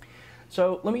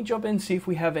 So let me jump in and see if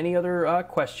we have any other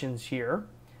questions here.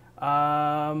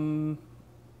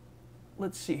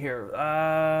 Let's see here.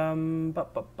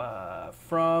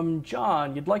 From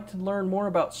John, you'd like to learn more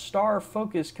about star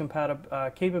focus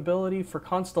capability for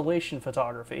constellation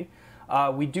photography.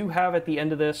 We do have at the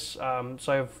end of this, so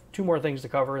I have 2 more things to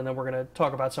cover, and then we're going to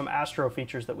talk about some astro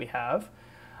features that we have.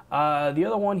 The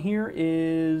other one here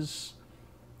is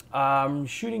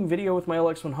shooting video with my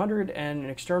LX100 and an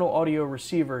external audio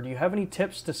receiver. Do you have any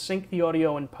tips to sync the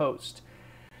audio in post?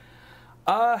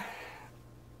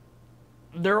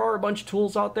 There are a bunch of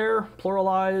tools out there.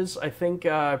 Pluralize, I think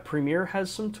Premiere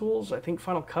has some tools. I think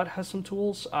Final Cut has some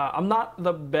tools. I'm not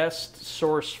the best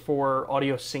source for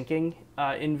audio syncing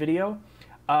in video.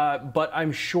 But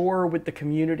I'm sure with the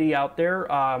community out there,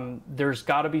 there's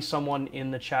got to be someone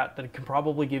in the chat that can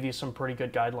probably give you some pretty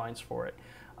good guidelines for it,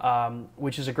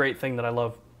 which is a great thing that I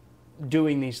love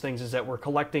doing these things, is that we're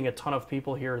collecting a ton of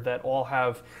people here that all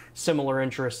have similar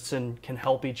interests and can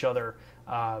help each other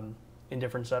in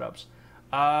different setups.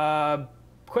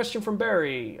 Question from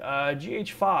Barry,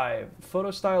 GH5,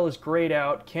 photo style is grayed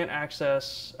out, can't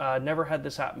access, never had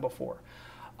this happen before.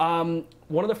 One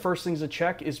of the first things to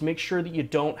check is make sure that you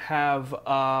don't have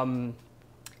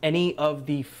any of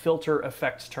the filter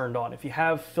effects turned on. If you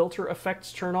have filter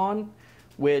effects turned on,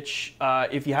 which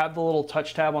if you have the little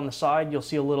touch tab on the side, you'll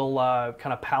see a little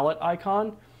kind of palette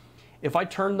icon. If I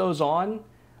turn those on,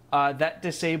 that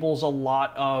disables a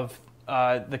lot of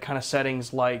the kind of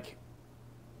settings like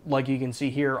you can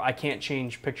see here. I can't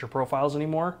change picture profiles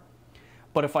anymore.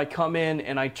 But if I come in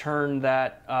and I turn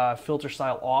that filter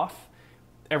style off,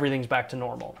 everything's back to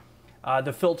normal.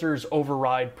 The filters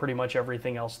override pretty much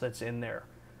everything else that's in there.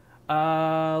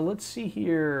 Let's see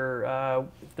here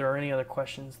if there are any other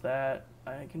questions that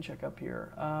I can check up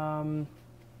here.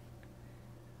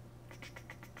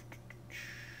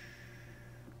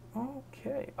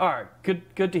 Okay, all right,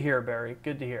 good to hear, Barry,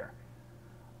 good to hear.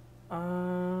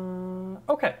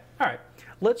 Okay, all right.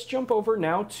 Let's jump over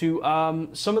now to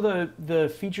some of the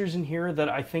features in here that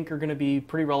I think are going to be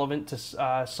pretty relevant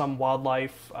to some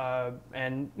wildlife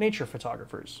and nature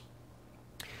photographers.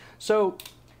 So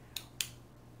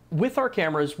with our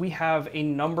cameras, we have a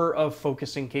number of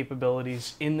focusing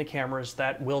capabilities in the cameras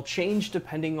that will change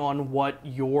depending on what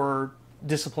your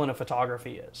discipline of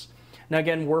photography is. Now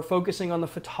again, we're focusing on the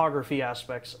photography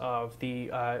aspects of the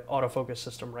autofocus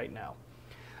system right now.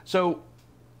 So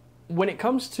when it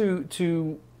comes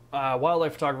to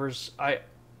wildlife photographers,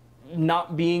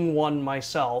 not being one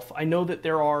myself, I know that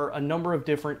there are a number of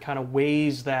different kind of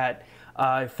ways that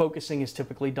focusing is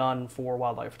typically done for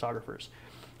wildlife photographers.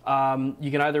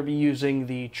 You can either be using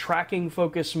the tracking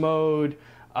focus mode,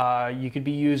 you could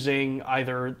be using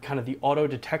either kind of the auto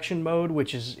detection mode,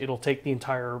 which is it'll take the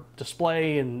entire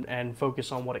display and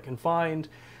focus on what it can find.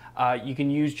 You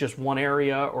can use just one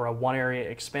area or a one area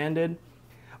expanded.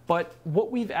 But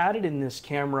what we've added in this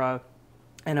camera,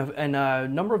 and a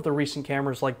number of the recent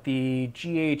cameras like the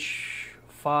GH5S,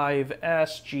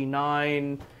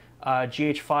 G9,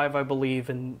 GH5 I believe,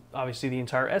 and obviously the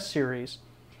entire S series,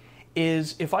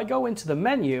 is if I go into the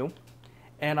menu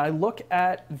and I look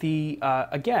at the,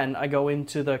 again, I go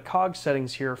into the cog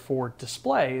settings here for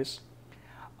displays,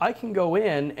 I can go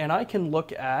in and I can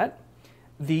look at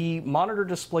the monitor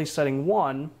display setting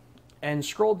 1 and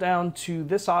scroll down to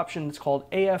this option that's called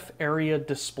AF area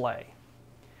display.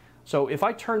 So if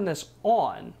I turn this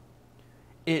on,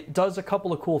 it does a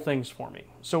couple of cool things for me.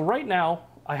 So right now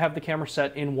I have the camera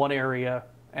set in one area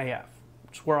AF.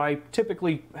 It's where I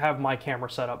typically have my camera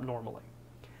set up normally.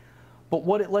 But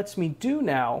what it lets me do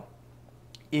now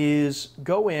is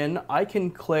go in, I can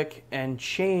click and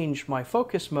change my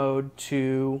focus mode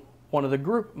to one of the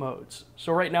group modes.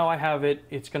 So right now I have it,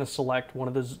 it's going to select one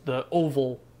of the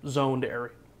oval zoned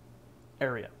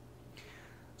area.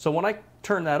 So when I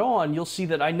turn that on, you'll see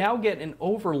that I now get an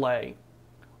overlay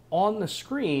on the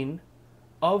screen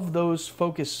of those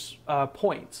focus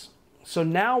points. So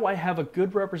now I have a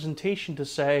good representation to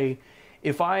say,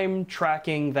 if I'm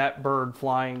tracking that bird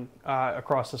flying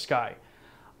across the sky,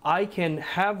 I can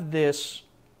have this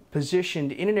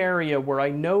positioned in an area where I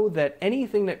know that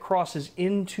anything that crosses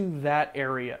into that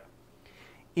area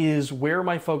is where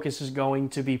my focus is going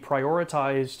to be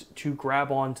prioritized to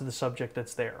grab onto the subject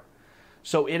that's there.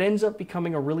 So it ends up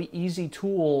becoming a really easy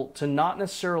tool to not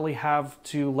necessarily have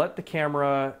to let the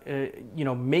camera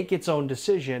make its own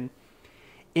decision.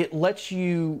 It lets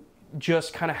you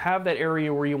just kind of have that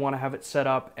area where you want to have it set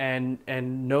up and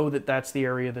know that that's the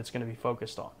area that's going to be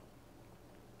focused on.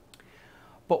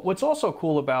 But what's also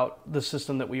cool about the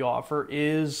system that we offer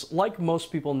is, like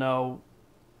most people know,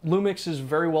 Lumix is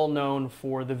very well known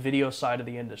for the video side of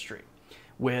the industry,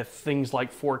 with things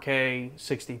like 4K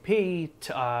 60p,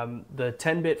 the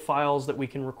 10-bit files that we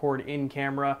can record in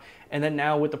camera, and then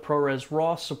now with the ProRes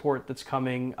RAW support that's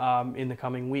coming in the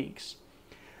coming weeks.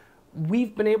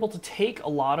 We've been able to take a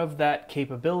lot of that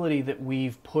capability that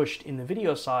we've pushed in the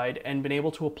video side and been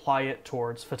able to apply it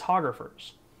towards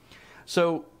photographers.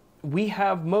 So we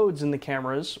have modes in the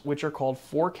cameras which are called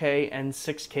 4K and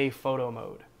 6K photo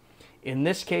mode. In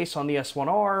this case, on the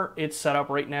S1R, it's set up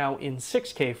right now in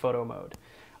 6K photo mode.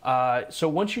 So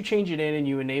once you change it in and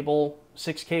you enable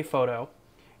 6K photo,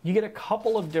 you get a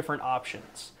couple of different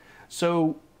options.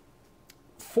 So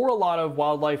for a lot of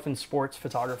wildlife and sports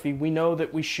photography, we know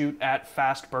that we shoot at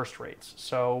fast burst rates.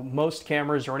 So most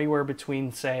cameras are anywhere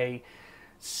between, say,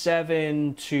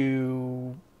 7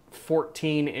 to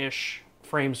 14-ish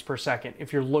frames per second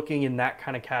if you're looking in that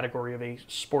kind of category of a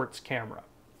sports camera.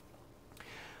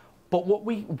 But what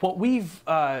we've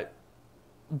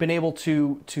been able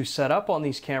to set up on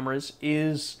these cameras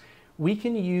is we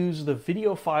can use the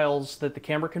video files that the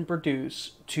camera can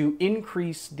produce to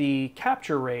increase the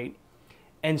capture rate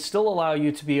and still allow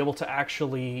you to be able to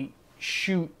actually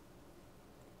shoot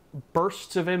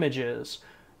bursts of images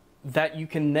that you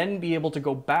can then be able to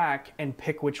go back and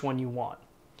pick which one you want.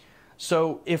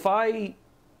 So if I,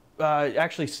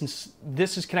 actually, since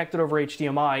this is connected over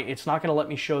HDMI, it's not going to let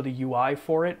me show the UI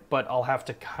for it, but I'll have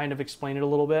to kind of explain it a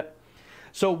little bit.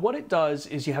 So what it does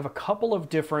is you have a couple of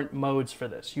different modes for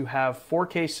this. You have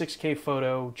 4K, 6K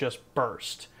photo, just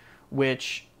burst,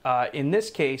 which in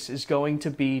this case is going to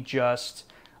be just,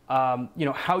 you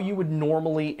know, how you would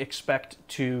normally expect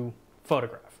to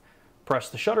photograph. Press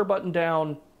the shutter button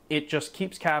down, it just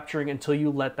keeps capturing until you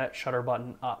let that shutter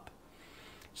button up.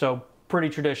 So pretty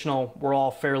traditional, we're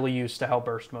all fairly used to how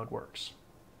burst mode works.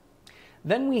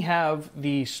 Then we have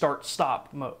the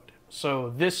start-stop mode.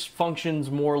 So this functions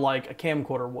more like a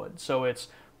camcorder would. So it's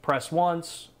press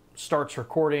once, starts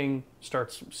recording,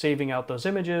 starts saving out those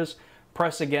images,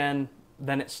 press again,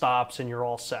 then it stops and you're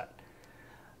all set.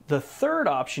 The third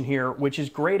option here, which is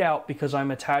grayed out because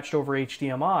I'm attached over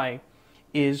HDMI,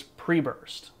 is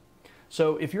pre-burst.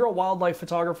 So if you're a wildlife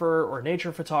photographer or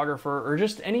nature photographer or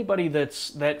just anybody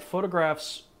that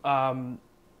photographs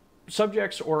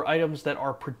subjects or items that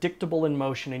are predictable in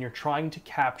motion and you're trying to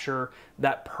capture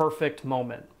that perfect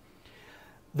moment,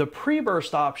 the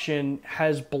pre-burst option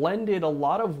has blended a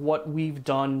lot of what we've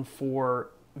done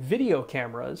for video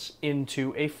cameras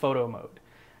into a photo mode.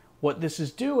 What this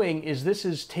is doing is this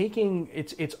is taking,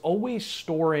 it's always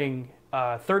storing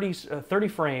 30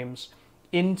 frames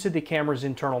into the camera's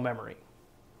internal memory.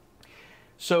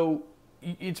 So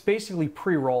it's basically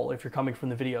pre-roll if you're coming from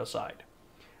the video side.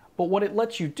 But what it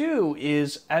lets you do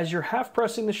is, as you're half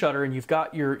pressing the shutter and you've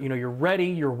got your, you're ready,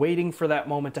 you're waiting for that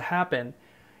moment to happen,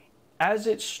 as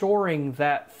it's storing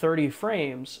that 30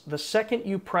 frames, the second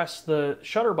you press the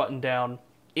shutter button down,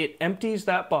 it empties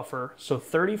that buffer, so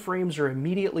 30 frames are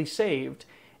immediately saved,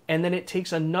 and then it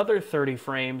takes another 30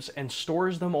 frames and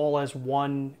stores them all as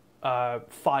one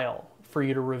file for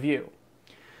you to review.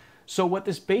 So what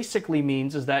this basically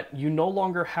means is that you no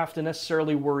longer have to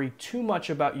necessarily worry too much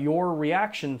about your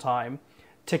reaction time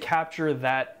to capture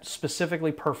that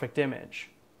specifically perfect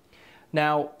image.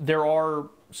 Now, there are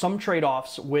some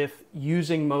trade-offs with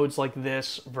using modes like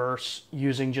this versus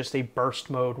using just a burst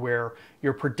mode where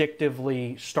you're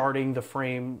predictively starting the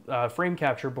frame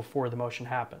capture before the motion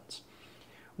happens.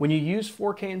 When you use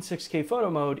 4K and 6K photo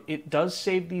mode, it does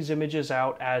save these images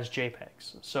out as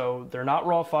JPEGs. So they're not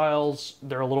RAW files,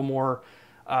 they're a little more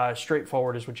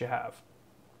straightforward is what you have.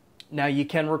 Now you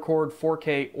can record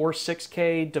 4K or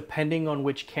 6K depending on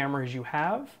which cameras you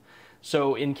have.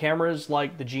 So in cameras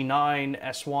like the G9,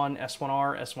 S1,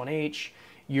 S1R, S1H,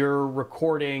 you're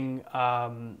recording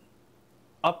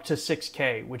up to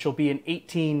 6K, which will be an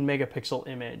 18 megapixel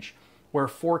image, where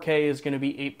 4K is going to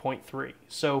be 8.3.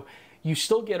 So you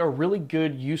still get a really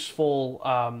good, useful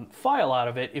file out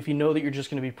of it if you know that you're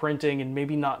just going to be printing and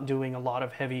maybe not doing a lot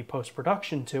of heavy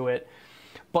post-production to it,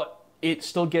 but it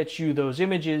still gets you those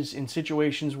images in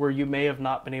situations where you may have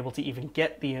not been able to even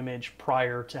get the image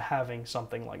prior to having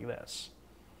something like this.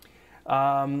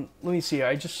 Let me see,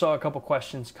 I just saw a couple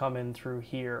questions come in through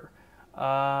here.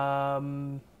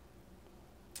 From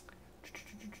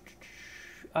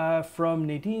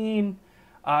Nadine.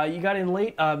 You got in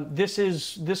late.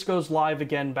 This goes live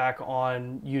again back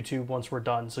on YouTube once we're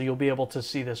done, so you'll be able to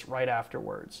see this right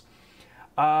afterwards.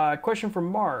 Question from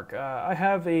Mark. I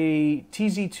have a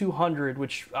TZ200,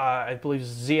 which I believe is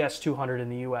ZS200 in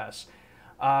the US,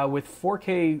 with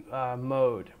 4K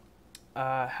mode.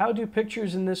 How do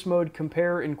pictures in this mode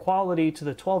compare in quality to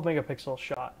the 12 megapixel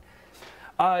shot?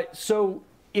 So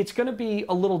it's going to be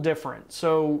a little different.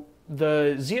 So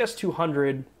the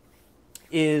ZS200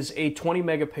 is a 20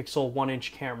 megapixel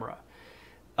 1-inch camera.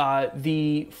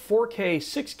 The 4K,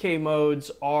 6K modes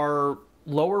are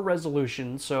lower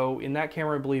resolution, so in that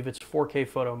camera I believe it's 4K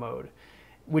photo mode,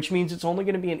 which means it's only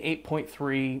going to be an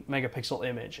 8.3 megapixel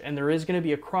image, and there is going to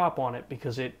be a crop on it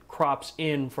because it crops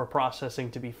in for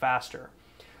processing to be faster.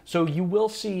 So you will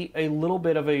see a little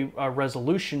bit of a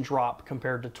resolution drop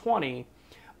compared to 20,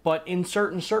 but in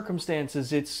certain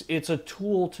circumstances it's a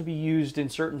tool to be used in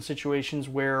certain situations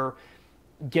where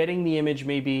getting the image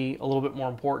may be a little bit more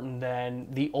important than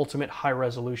the ultimate high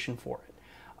resolution for it.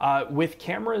 With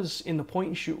cameras in the point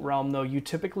and shoot realm though, you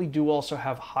typically do also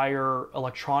have higher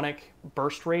electronic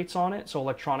burst rates on it, so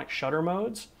electronic shutter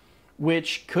modes,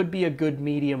 which could be a good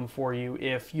medium for you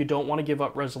if you don't want to give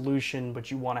up resolution,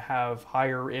 but you want to have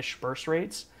higher-ish burst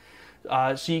rates.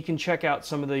 So you can check out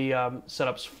some of the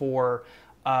setups for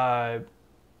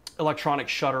electronic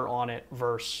shutter on it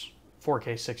versus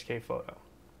 4K, 6K photo.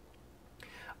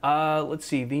 Let's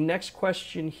see, the next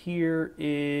question here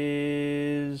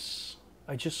is,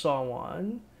 I just saw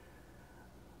one.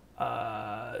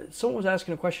 Someone was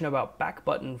asking a question about back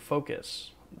button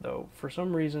focus, though for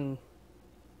some reason,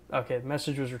 okay, the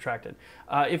message was retracted.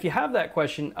 If you have that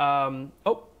question,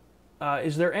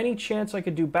 is there any chance I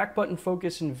could do back button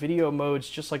focus in video modes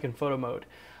just like in photo mode?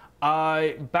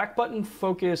 Back button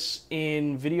focus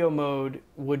in video mode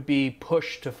would be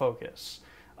push to focus.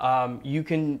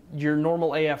 Your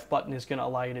normal AF button is going to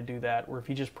allow you to do that, where if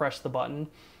you just press the button,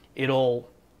 it'll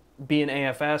be an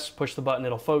AFS, push the button,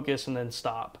 it'll focus, and then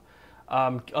stop.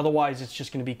 Otherwise, it's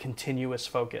just going to be continuous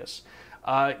focus.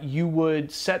 You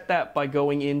would set that by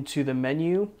going into the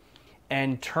menu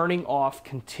and turning off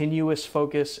continuous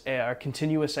focus,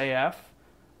 continuous AF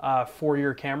for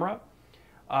your camera.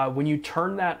 When you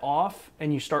turn that off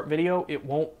and you start video, it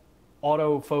won't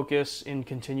auto-focus in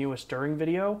continuous during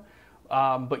video,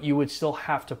 but you would still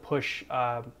have to push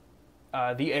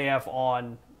the AF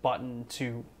on button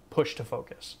to push to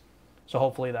focus. So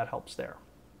hopefully that helps there.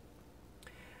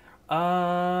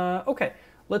 Okay,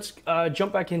 let's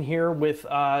jump back in here with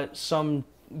some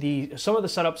of the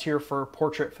setups here for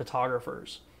portrait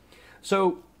photographers.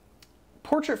 So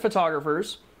portrait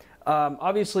photographers,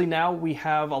 obviously now we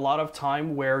have a lot of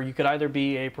time where you could either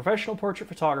be a professional portrait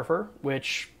photographer,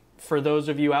 which for those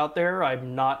of you out there,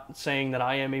 I'm not saying that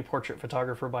I am a portrait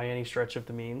photographer by any stretch of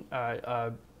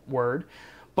the word,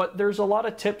 but there's a lot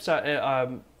of tips,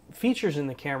 features in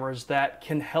the cameras that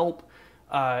can help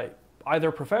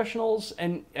either professionals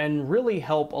and really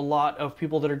help a lot of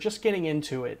people that are just getting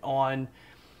into it on,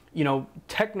 you know,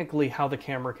 technically how the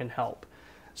camera can help.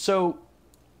 So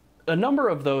a number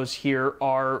of those here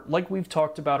are, like we've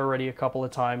talked about already a couple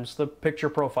of times, the picture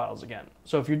profiles again.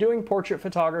 So if you're doing portrait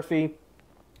photography,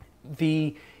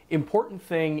 the important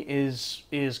thing is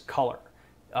color.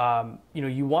 You know,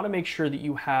 you want to make sure that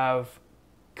you have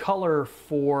color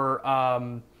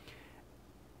for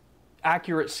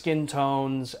accurate skin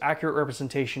tones, accurate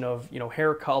representation of, you know,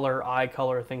 hair color, eye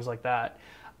color, things like that.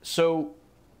 So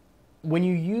when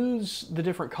you use the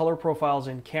different color profiles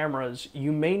in cameras,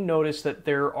 you may notice that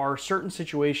there are certain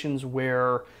situations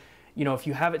where, you know, if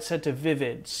you have it set to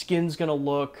vivid, skin's gonna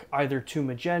look either too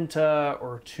magenta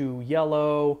or too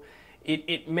yellow.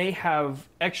 It may have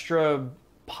extra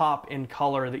pop in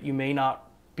color that you may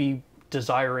not be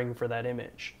desiring for that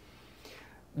image.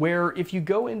 Where if you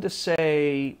go into,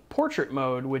 say, portrait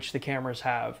mode, which the cameras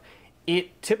have,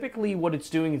 it typically, what it's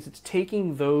doing is it's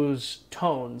taking those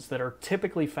tones that are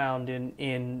typically found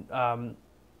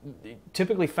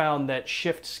typically found that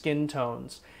shift skin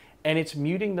tones, and it's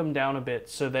muting them down a bit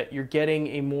so that you're getting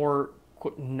a more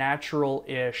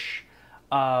natural-ish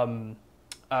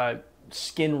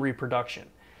skin reproduction.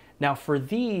 Now for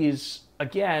these,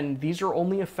 again, these are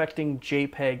only affecting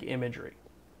JPEG imagery.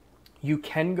 You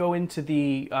can go into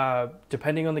the,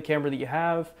 depending on the camera that you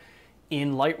have,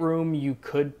 in Lightroom you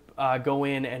could go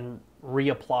in and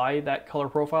reapply that color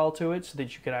profile to it so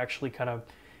that you could actually kind of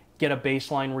get a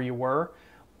baseline where you were.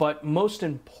 But most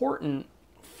important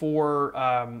for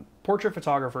portrait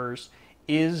photographers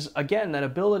is, again, that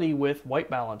ability with white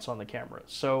balance on the camera.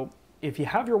 So if you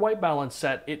have your white balance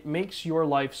set, it makes your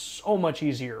life so much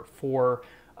easier for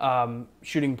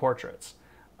shooting portraits.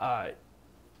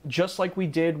 Just like we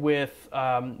did with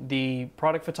the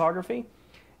product photography,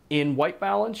 in white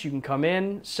balance, you can come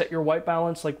in, set your white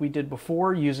balance like we did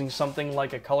before using something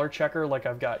like a color checker like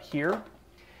I've got here.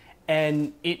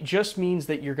 And it just means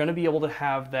that you're going to be able to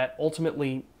have that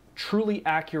ultimately truly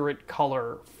accurate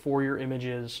color for your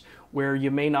images, where you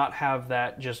may not have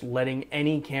that just letting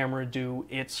any camera do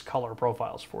its color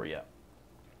profiles for you.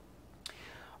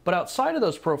 But outside of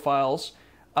those profiles,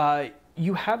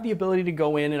 you have the ability to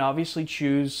go in and obviously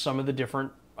choose some of the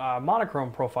different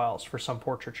monochrome profiles for some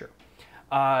portraiture.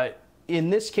 In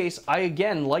this case, I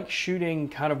again like shooting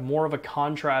kind of more of a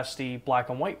contrasty black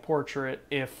and white portrait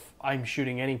if I'm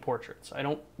shooting any portraits. I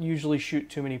don't usually shoot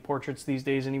too many portraits these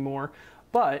days anymore,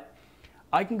 but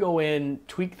I can go in,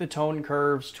 tweak the tone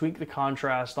curves, tweak the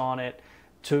contrast on it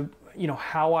to, you know,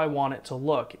 how I want it to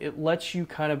look. It lets you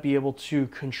kind of be able to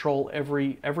control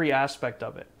every aspect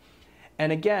of it.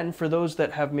 And again, for those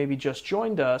that have maybe just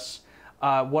joined us,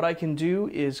 what I can do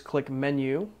is click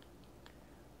Menu,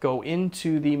 go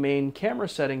into the main camera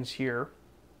settings here,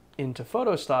 into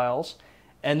Photo Styles,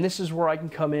 And this is where I can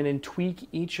come in and tweak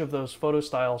each of those photo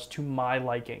styles to my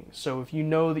liking. So if you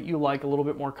know that you like a little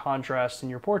bit more contrast in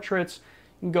your portraits,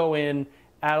 you can go in,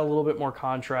 add a little bit more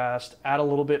contrast, add a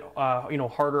little bit,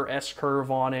 harder S-curve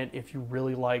on it if you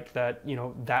really like that,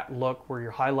 that look where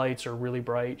your highlights are really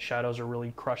bright, shadows are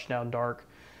really crushed down dark.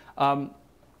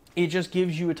 It just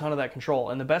gives you a ton of that control.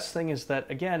 And the best thing is that,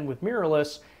 again, with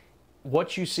mirrorless,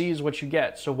 what you see is what you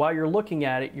get. So while you're looking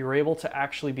at it, you're able to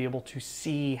actually be able to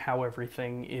see how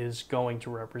everything is going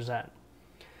to represent.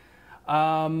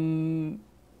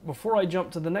 Before I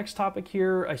jump to the next topic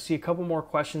here, I see a couple more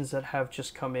questions that have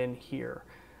just come in here.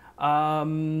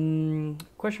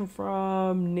 Question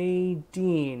from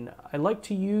Nadine. I like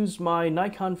to use my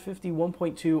Nikon 50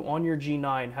 1.2 on your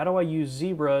G9. How do I use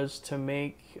zebras to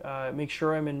make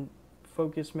sure I'm in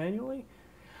focus manually?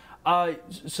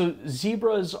 So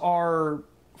zebras are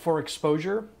for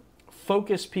exposure.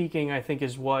 Focus peaking, I think,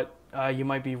 is what you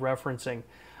might be referencing.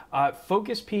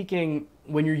 Focus peaking,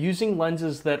 when you're using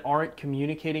lenses that aren't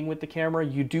communicating with the camera,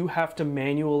 you do have to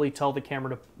manually tell the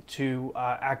camera to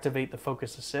activate the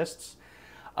focus assists.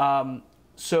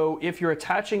 So if you're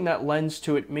attaching that lens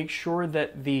to it, make sure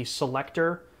that the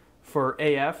selector for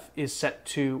AF is set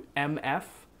to MF.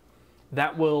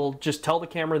 That will just tell the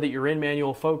camera that you're in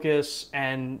manual focus,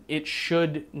 and it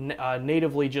should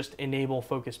natively just enable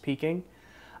focus peaking.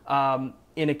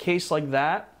 In a case like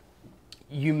that,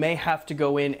 you may have to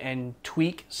go in and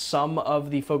tweak some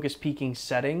of the focus peaking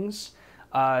settings,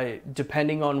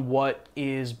 depending on what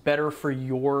is better for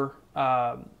your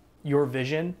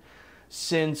vision.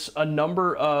 Since a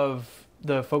number of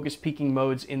the focus peaking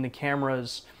modes in the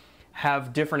cameras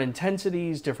have different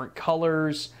intensities, different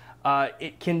colors,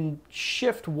 it can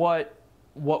shift what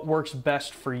works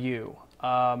best for you.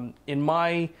 In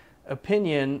my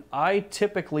opinion, I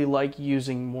typically like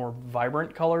using more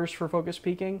vibrant colors for focus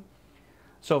peaking.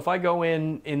 So if I go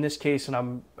in this case, and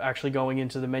I'm actually going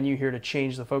into the menu here to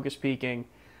change the focus peaking,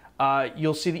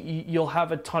 you'll see that you'll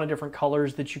have a ton of different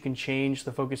colors that you can change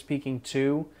the focus peaking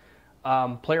to.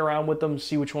 Play around with them,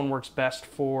 see which one works best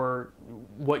for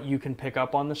what you can pick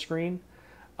up on the screen.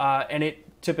 And it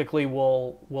typically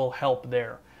will help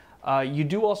there. You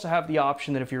do also have the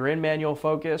option that if you're in manual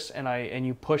focus and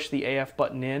you push the AF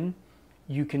button in,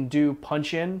 you can do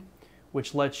punch in,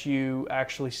 which lets you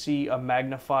actually see a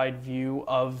magnified view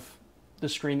of the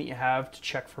screen that you have to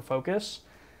check for focus.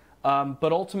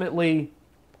 But ultimately,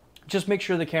 just make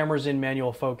sure the camera's in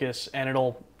manual focus and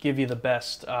it'll give you the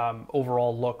best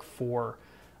overall look for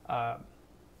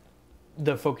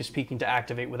the focus peaking to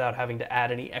activate without having to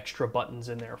add any extra buttons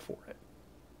in there for it.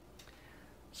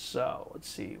 So let's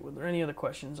see, were there any other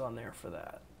questions on there for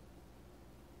that?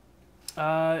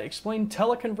 Explain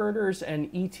teleconverters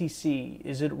and ETC.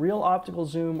 Is it real optical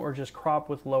zoom or just crop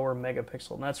with lower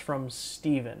megapixel? And that's from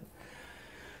Steven.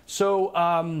 So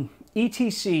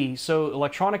ETC, so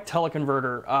electronic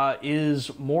teleconverter,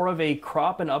 is more of a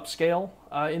crop and upscale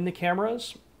in the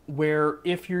cameras, where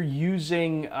if you're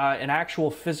using an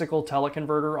actual physical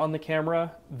teleconverter on the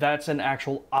camera, that's an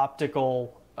actual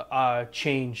optical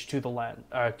change to the lens,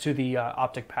 to the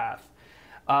optic path.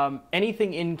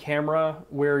 Anything in camera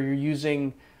where you're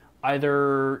using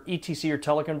either ETC or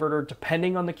teleconverter,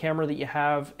 depending on the camera that you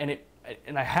have, and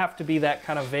I have to be that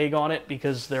kind of vague on it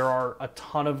because there are a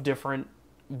ton of different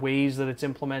ways that it's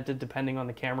implemented depending on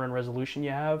the camera and resolution you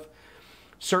have.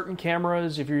 Certain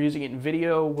cameras, if you're using it in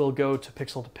video, will go to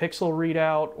pixel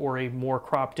readout or a more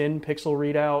cropped in pixel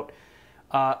readout.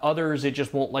 Others, it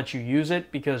just won't let you use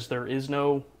it because there is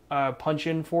no punch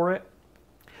in for it.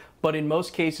 But in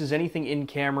most cases, anything in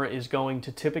camera is going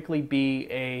to typically be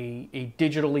a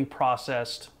digitally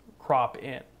processed crop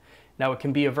in. Now, it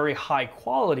can be a very high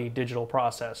quality digital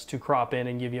process to crop in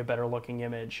and give you a better looking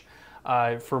image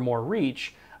for more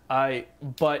reach.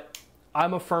 But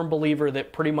I'm a firm believer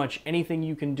that pretty much anything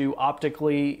you can do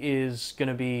optically is going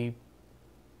to be,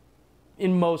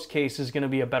 in most cases, going to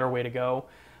be a better way to go.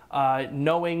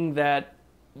 Knowing that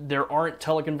there aren't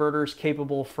teleconverters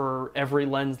capable for every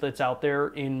lens that's out there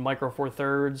in Micro Four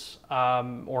Thirds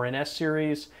or in S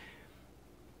series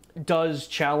does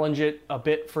challenge it a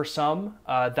bit for some.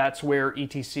 That's where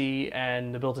ETC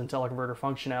and the built-in teleconverter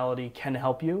functionality can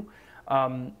help you.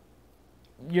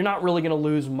 You're not really going to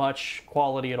lose much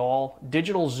quality at all.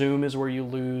 Digital zoom is where you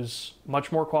lose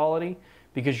much more quality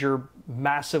because you're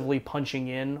massively punching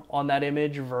in on that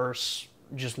image versus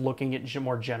just looking at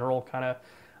more general kind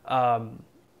of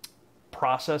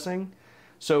processing.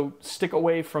 So stick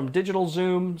away from digital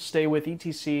zoom, stay with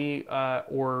ETC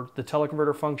or the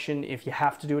teleconverter function. If you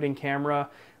have to do it in camera,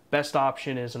 best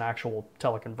option is an actual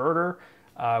teleconverter.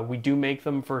 We do make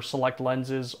them for select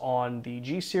lenses on the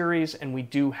G series, and we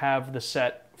do have the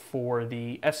set for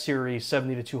the S series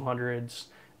 70 to 200s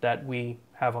that we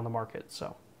have on the market.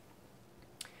 So,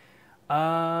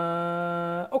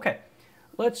 okay,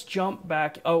 let's jump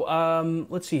back. Oh,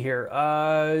 let's see here.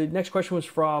 Next question was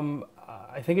from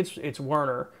I think it's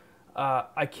Werner.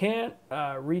 I can't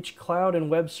reach cloud and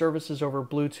web services over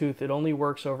Bluetooth. It only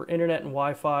works over internet and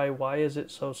Wi-Fi. Why is it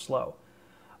so slow?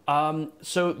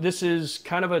 So this is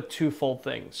kind of a twofold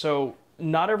thing. So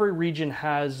not every region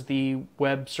has the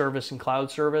web service and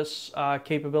cloud service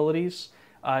capabilities.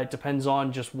 It depends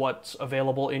on just what's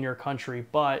available in your country,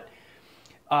 but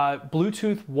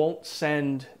Bluetooth won't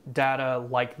send data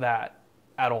like that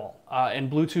at all. And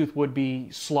Bluetooth would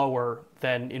be slower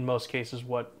than in most cases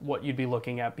what you'd be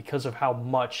looking at because of how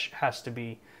much has to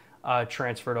be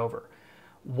transferred over.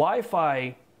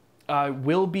 Wi-Fi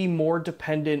will be more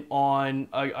dependent on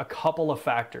a couple of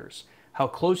factors. How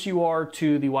close you are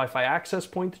to the Wi-Fi access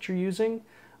point that you're using,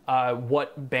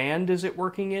 what band is it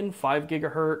working in, 5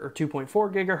 gigahertz or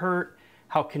 2.4 gigahertz,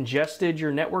 how congested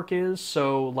your network is.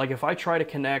 So like if I try to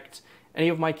connect any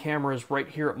of my cameras right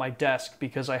here at my desk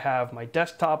because I have my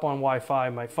desktop on Wi-Fi,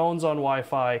 my phone's on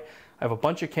Wi-Fi, I have a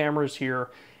bunch of cameras here,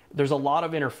 there's a lot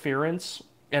of interference,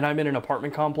 and I'm in an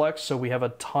apartment complex, so we have a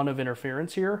ton of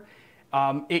interference here.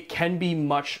 It can be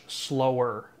much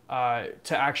slower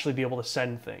to actually be able to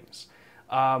send things.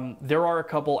 There are a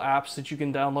couple apps that you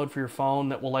can download for your phone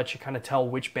that will let you kind of tell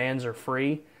which bands are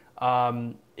free.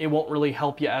 It won't really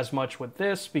help you as much with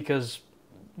this because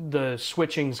the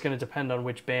switching is going to depend on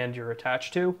which band you're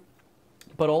attached to.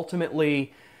 But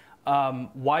ultimately,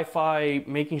 Wi-Fi,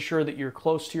 making sure that you're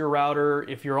close to your router.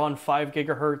 If you're on 5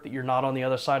 gigahertz, that you're not on the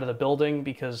other side of the building,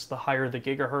 because the higher the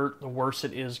gigahertz, the worse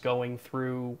it is going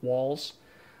through walls.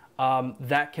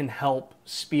 That can help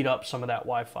speed up some of that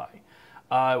Wi-Fi.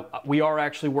 We are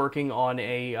actually working on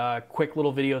a quick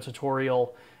little video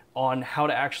tutorial on how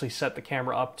to actually set the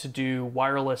camera up to do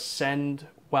wireless send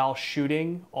while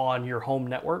shooting on your home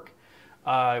network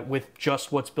with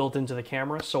just what's built into the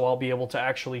camera. So I'll be able to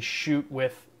actually shoot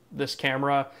with this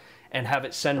camera and have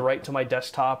it send right to my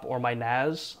desktop or my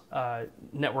NAS,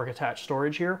 network attached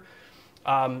storage here.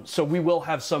 So we will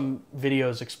have some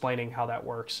videos explaining how that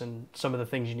works and some of the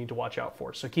things you need to watch out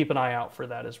for. So keep an eye out for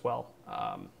that as well.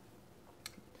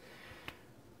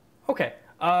 Okay,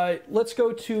 let's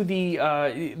go to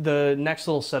the next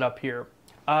little setup here.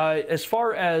 As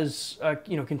far as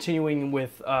continuing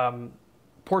with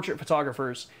portrait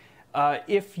photographers,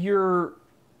 if you're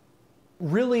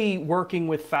really working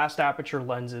with fast aperture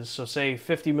lenses, so say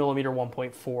 50mm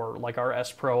 1.4, like our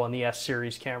S Pro on the S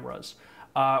series cameras,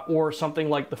 or something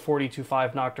like the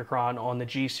 42.5 Nocticron on the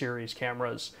G series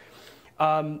cameras,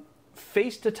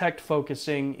 face detect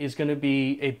focusing is going to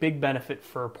be a big benefit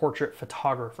for portrait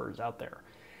photographers out there.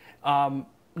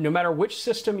 No matter which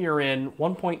system you're in,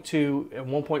 1.2 and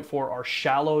 1.4 are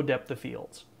shallow depth of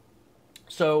fields.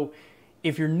 So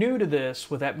if you're new to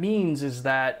this, what that means is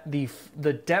that the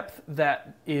depth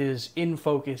that is in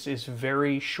focus is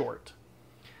very short.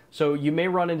 So you may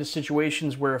run into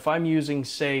situations where if I'm using,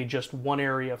 say, just one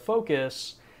area of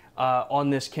focus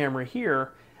on this camera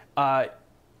here,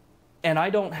 and I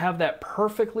don't have that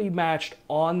perfectly matched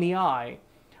on the eye,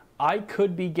 I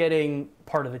could be getting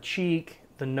part of the cheek,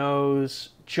 the nose,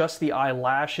 just the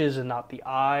eyelashes and not the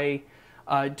eye,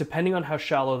 depending on how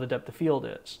shallow the depth of field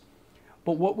is.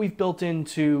 But what we've built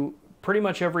into pretty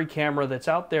much every camera that's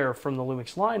out there from the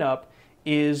Lumix lineup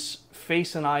is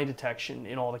face and eye detection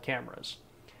in all the cameras.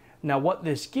 Now what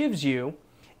this gives you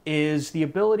is the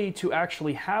ability to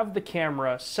actually have the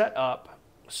camera set up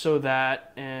so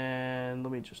that, and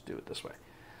let me just do it this way.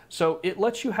 So it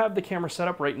lets you have the camera set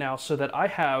up right now so that I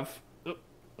have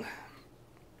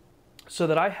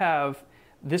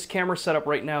this camera set up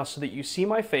right now so that you see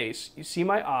my face, you see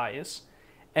my eyes,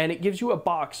 and it gives you a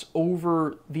box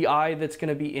over the eye that's going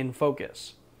to be in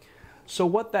focus. So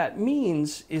what that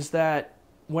means is that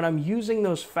when I'm using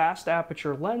those fast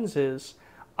aperture lenses,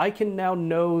 I can now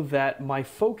know that my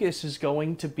focus is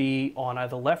going to be on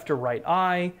either left or right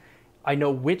eye. I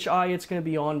know which eye it's going to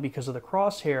be on because of the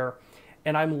crosshair,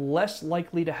 and I'm less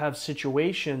likely to have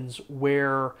situations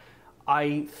where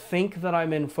I think that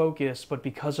I'm in focus, but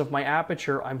because of my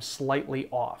aperture, I'm slightly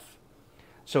off.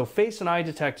 So face and eye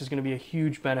detect is going to be a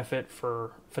huge benefit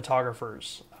for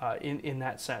photographers in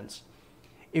that sense.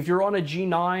 If you're on a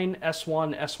G9,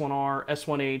 S1, S1R,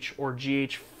 S1H, or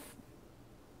GH,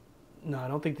 no, I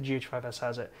don't think the GH5S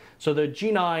has it. So the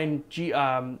G9,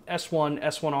 S1,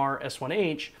 S1R,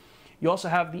 S1H, you also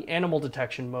have the animal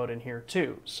detection mode in here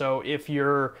too. So if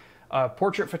you're a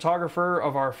portrait photographer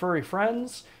of our furry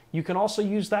friends, you can also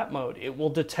use that mode. It will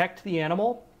detect the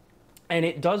animal, and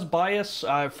it does bias,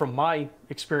 from my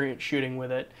experience shooting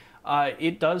with it,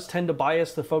 it does tend to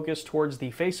bias the focus towards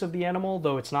the face of the animal,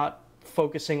 though it's not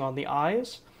focusing on the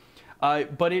eyes.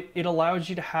 But it allows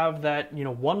you to have that,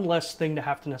 one less thing to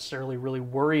have to necessarily really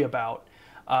worry about,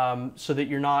 so that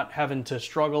you're not having to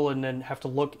struggle and then have to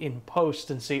look in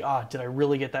post and see, did I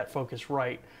really get that focus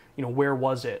right? Where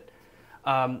was it?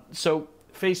 So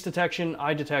face detection,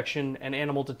 eye detection, and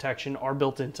animal detection are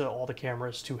built into all the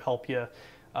cameras to help you,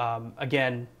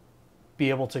 again, be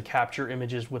able to capture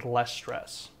images with less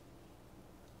stress.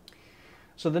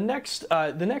 So the next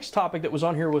topic that was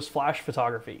on here was flash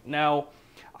photography. Now,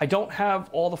 I don't have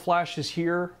all the flashes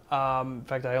here. In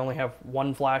fact, I only have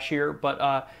one flash here.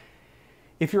 But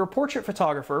if you're a portrait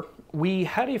photographer, we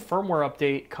had a firmware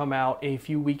update come out a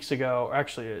few weeks ago. Or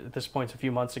actually, at this point, it's a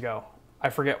few months ago. I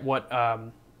forget what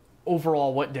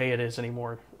overall what day it is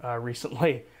anymore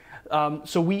recently.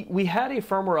 So we had a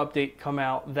firmware update come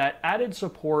out that added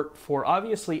support for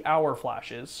obviously our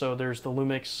flashes. So there's the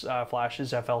Lumix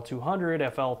flashes,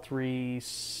 FL200,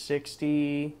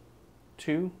 FL360,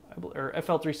 or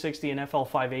FL360 and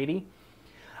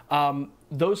FL580.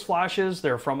 Those flashes,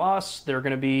 they're from us. They're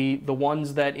going to be the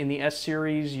ones that in the S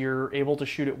series you're able to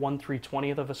shoot at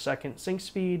 1/320th of a second sync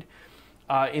speed.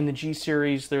 In the G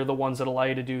series, they're the ones that allow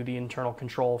you to do the internal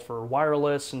control for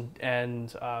wireless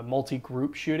and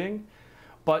multi-group shooting.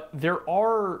 But there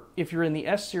are, if you're in the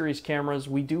S series cameras,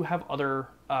 we do have other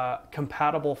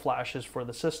compatible flashes for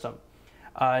the system.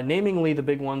 Namely, the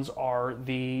big ones are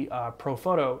the Pro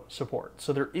Photo support.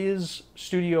 So there is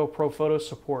Studio Pro Photo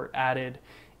support added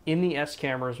in the S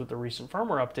cameras with the recent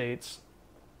firmware updates.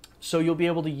 So you'll be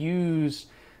able to use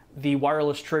the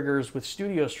wireless triggers with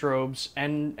studio strobes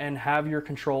and have your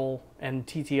control and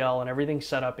TTL and everything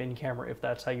set up in camera if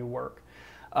that's how you work.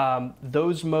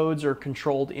 Those modes are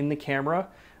controlled in the camera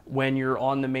when you're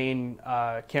on the main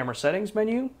camera settings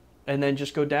menu, and then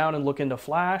just go down and look into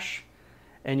flash,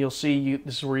 and you'll see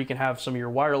this is where you can have some of your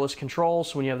wireless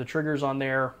controls. So when you have the triggers on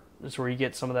there, this is where you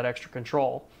get some of that extra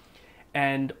control.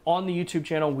 And on the YouTube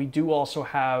channel, we do also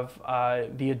have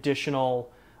the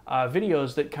additional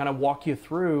videos that kind of walk you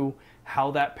through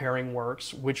how that pairing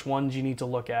works, which ones you need to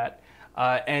look at.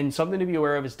 And something to be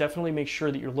aware of is definitely make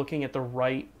sure that you're looking at the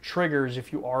right triggers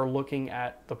if you are looking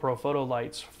at the Pro Photo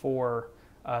lights for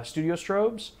studio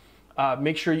strobes.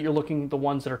 Make sure you're looking at the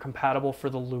ones that are compatible for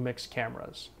the Lumix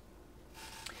cameras.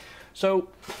 So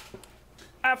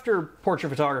after portrait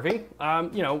photography,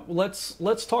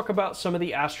 let's talk about some of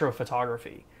the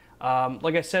astrophotography.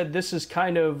 Like I said, this is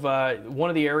kind of one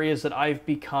of the areas that I've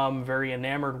become very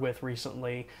enamored with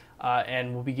recently,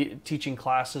 and we'll be teaching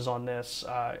classes on this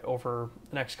over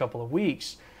the next couple of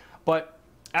weeks. But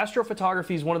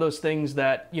astrophotography is one of those things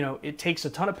that, it takes a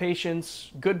ton of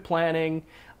patience, good planning,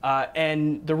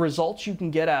 and the results you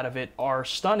can get out of it are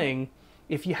stunning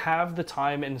if you have the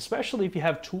time, and especially if you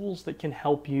have tools that can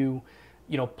help you,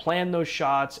 plan those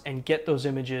shots and get those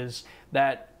images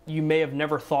that you may have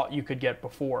never thought you could get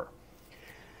before.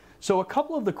 So a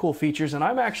couple of the cool features, and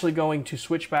I'm actually going to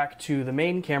switch back to the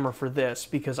main camera for this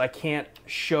because I can't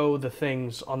show the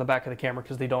things on the back of the camera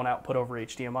because they don't output over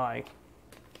HDMI.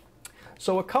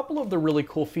 So a couple of the really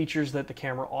cool features that the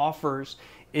camera offers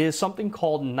is something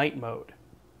called night mode.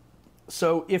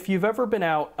 So if you've ever been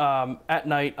out at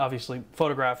night, obviously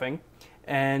photographing,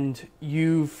 and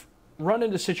you've run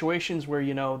into situations where,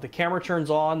 the camera turns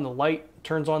on, the light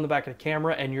turns on the back of the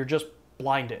camera, and you're just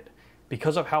blinded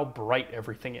because of how bright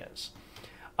everything is.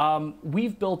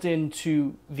 We've built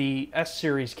into the S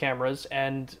series cameras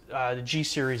and the G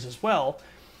series as well,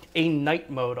 a night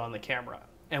mode on the camera.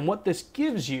 And what this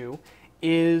gives you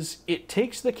is it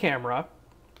takes the camera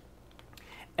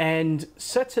and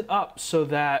sets it up so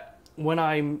that when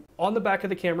I'm on the back of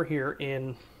the camera here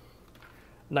in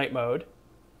night mode,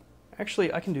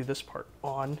 actually I can do this part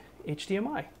on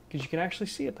HDMI because you can actually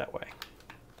see it that way.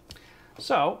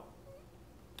 So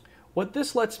what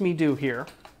this lets me do here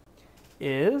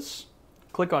is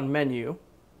click on menu,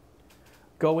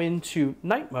 go into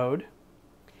night mode,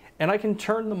 and I can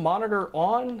turn the monitor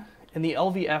on and the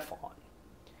LVF on.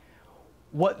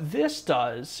 What this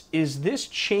does is this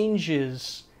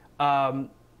changes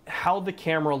how the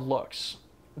camera looks.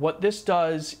 What this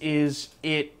does is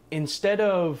it, instead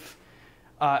of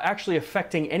actually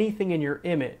affecting anything in your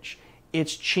image,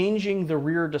 it's changing the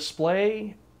rear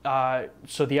display,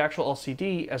 so the actual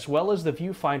LCD, as well as the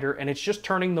viewfinder, and it's just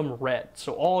turning them red.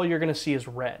 So all you're going to see is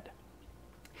red.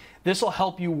 This will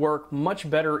help you work much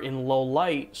better in low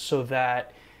light so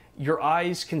that your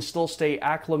eyes can still stay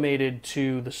acclimated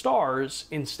to the stars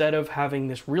instead of having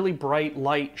this really bright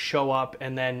light show up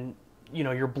and then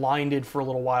you're blinded for a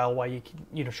little while you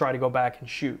try to go back and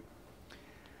shoot.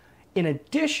 In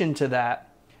addition to that,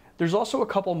 there's also a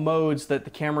couple modes that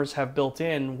the cameras have built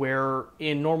in where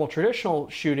in normal traditional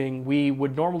shooting, we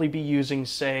would normally be using,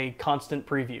 say, constant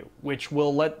preview, which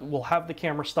will have the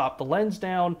camera stop the lens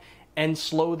down and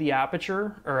slow the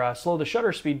aperture or slow the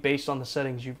shutter speed based on the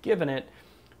settings you've given it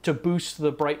to boost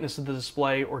the brightness of the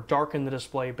display or darken the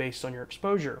display based on your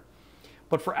exposure.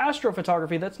 But for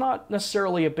astrophotography, that's not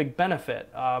necessarily a big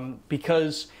benefit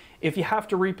because if you have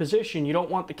to reposition, you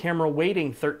don't want the camera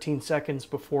waiting 13 seconds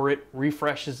before it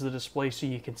refreshes the display so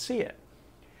you can see it.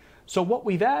 So what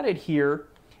we've added here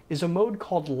is a mode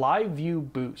called Live View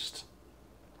Boost.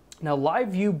 Now, Live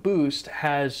View Boost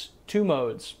has two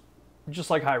modes,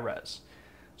 just like high res.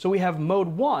 So we have mode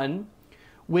 1,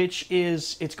 which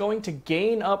is it's going to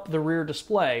gain up the rear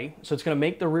display, so it's going to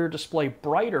make the rear display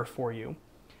brighter for you,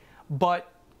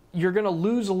 but you're going to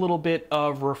lose a little bit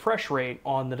of refresh rate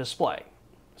on the display.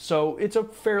 So it's a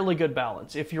fairly good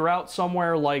balance. If you're out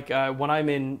somewhere like when I'm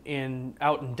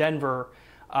out in Denver,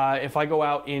 if I go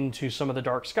out into some of the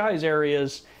dark skies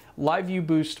areas, Live View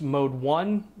Boost mode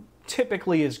 1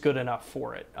 typically is good enough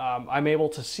for it. I'm able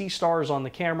to see stars on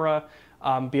the camera,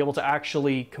 be able to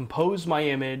actually compose my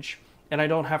image, and I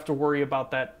don't have to worry about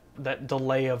that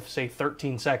delay of, say,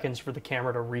 13 seconds for the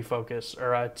camera to refocus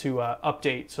or to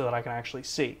update so that I can actually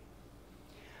see.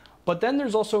 But then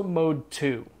there's also mode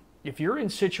 2. If you're in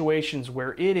situations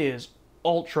where it is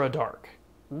ultra dark,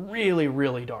 really,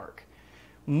 really dark,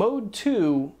 mode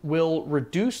 2 will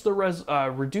reduce the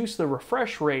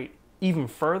refresh rate even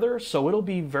further, so it'll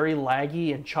be very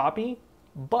laggy and choppy,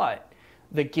 but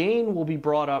the gain will be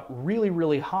brought up really,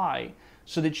 really high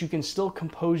so that you can still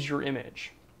compose your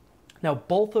image. Now,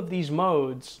 both of these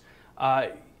modes,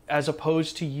 as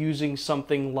opposed to using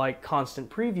something like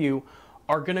constant preview,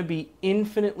 are going to be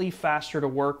infinitely faster to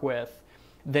work with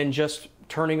than just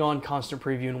turning on constant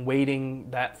preview and waiting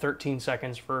that 13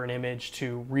 seconds for an image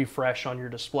to refresh on your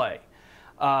display.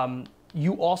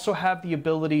 You also have the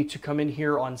ability to come in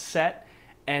here on set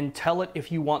and tell it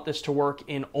if you want this to work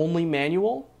in only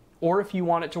manual or if you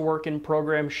want it to work in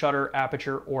program, shutter,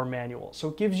 aperture, or manual. So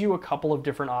it gives you a couple of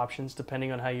different options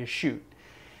depending on how you shoot.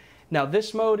 Now,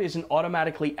 this mode is an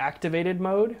automatically activated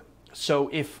mode. So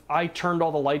if I turned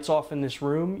all the lights off in this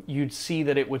room, you'd see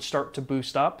that it would start to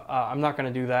boost up. I'm not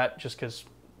going to do that just because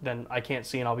then I can't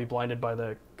see and I'll be blinded by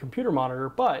the computer monitor,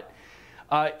 but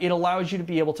it allows you to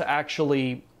be able to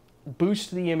actually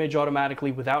boost the image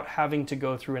automatically without having to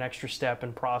go through an extra step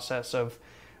and process of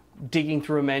digging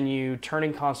through a menu,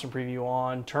 turning constant preview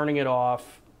on, turning it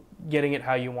off, getting it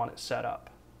how you want it set up.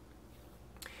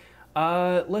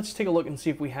 Let's take a look and see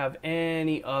if we have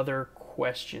any other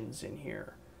questions in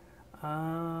here.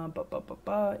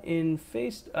 In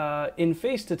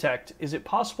face detect, is it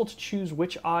possible to choose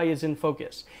which eye is in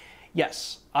focus?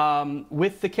 Yes.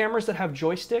 With the cameras that have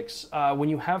joysticks, when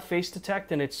you have face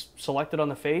detect and it's selected on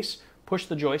the face, push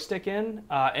the joystick in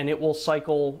and it will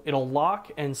cycle, it'll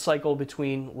lock and cycle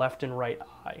between left and right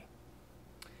eye.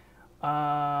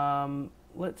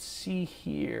 Let's see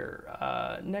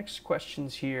here. Next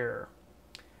questions here.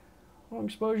 Long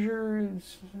exposure.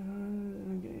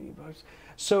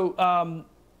 So,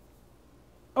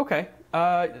 okay,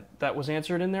 that was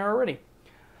answered in there already.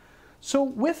 So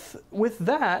with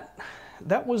that,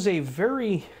 that was a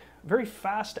very, very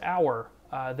fast hour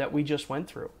that we just went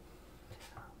through.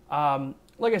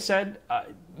 Like I said,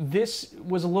 this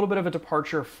was a little bit of a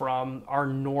departure from our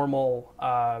normal,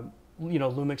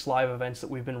 Lumix Live events that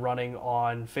we've been running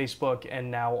on Facebook and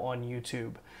now on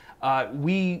YouTube.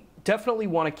 We definitely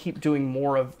want to keep doing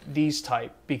more of these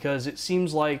type because it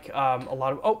seems like a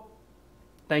lot of... Oh,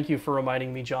 thank you for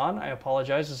reminding me, John. I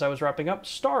apologize as I was wrapping up.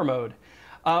 Star mode.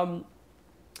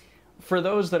 For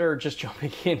those that are just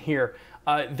jumping in here,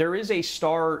 there is a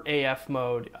Star AF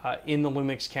mode in the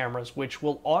Lumix cameras, which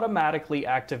will automatically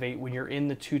activate when you're in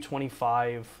the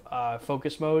 225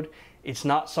 focus mode. It's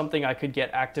not something I could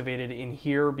get activated in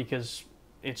here because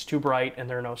it's too bright and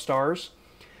there are no stars.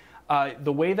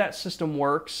 The way that system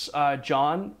works,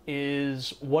 John,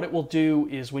 is what it will do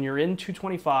is when you're in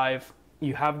 225,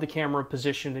 you have the camera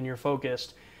positioned and you're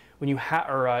focused. When you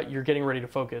you're getting ready to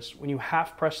focus. When you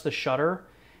half press the shutter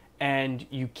and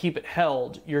you keep it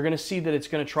held, you're going to see that it's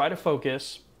going to try to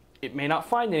focus. It may not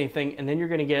find anything, and then you're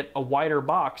going to get a wider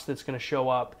box that's going to show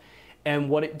up. And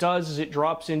what it does is it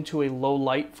drops into a low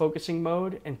light focusing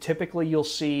mode, and typically you'll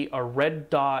see a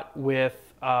red dot with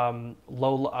I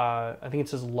think it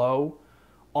says low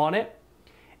on it.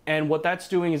 And what that's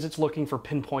doing is it's looking for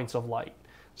pinpoints of light.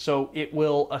 So it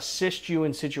will assist you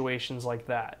in situations like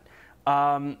that.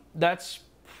 That's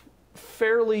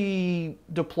fairly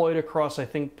deployed across, I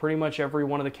think, pretty much every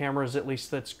one of the cameras, at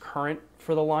least that's current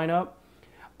for the lineup.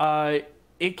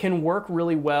 It can work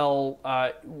really well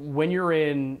when you're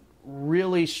in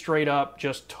really straight up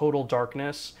just total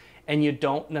darkness and you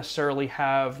don't necessarily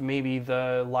have maybe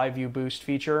the live view boost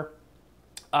feature.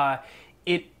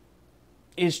 It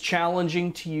is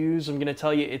challenging to use. I'm going to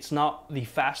tell you, it's not the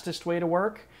fastest way to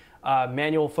work.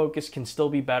 Manual focus can still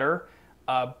be better,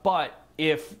 but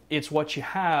if it's what you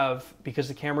have, because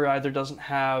the camera either doesn't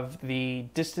have the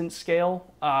distance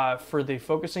scale for the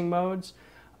focusing modes,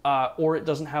 or it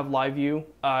doesn't have live view,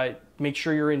 make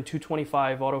sure you're in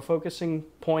 225 autofocusing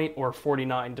point or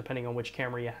 49, depending on which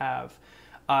camera you have.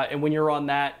 And when you're on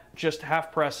that, just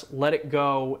half press, let it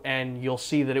go, and you'll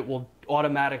see that it will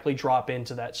automatically drop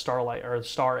into that Starlight or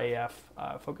Star AF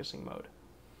focusing mode.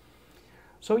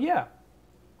 So yeah.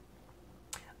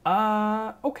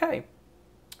 Okay.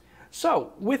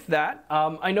 So with that,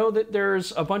 I know that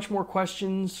there's a bunch more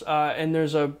questions and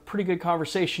there's a pretty good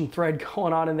conversation thread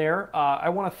going on in there. I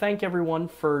want to thank everyone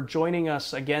for joining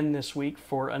us again this week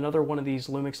for another one of these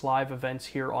Lumix Live events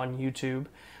here on YouTube.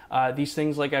 These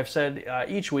things, like I've said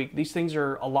each week, these things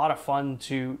are a lot of fun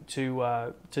to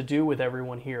do with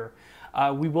everyone here.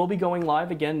 We will be going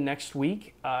live again next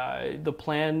week. The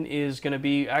plan is going to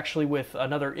be actually with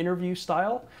another interview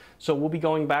style. So we'll be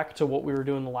going back to what we were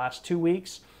doing the last 2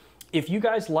 weeks. If you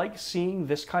guys like seeing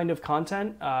this kind of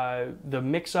content, the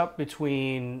mix-up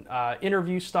between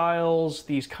interview styles,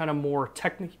 these kind of more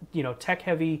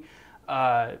tech-heavy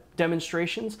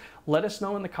demonstrations, let us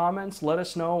know in the comments. Let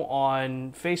us know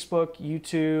on Facebook,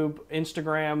 YouTube,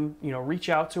 Instagram. Reach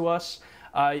out to us.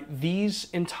 These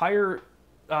entire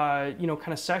kind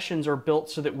of sessions are built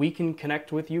so that we can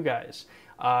connect with you guys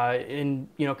and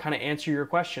kind of answer your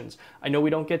questions. I know we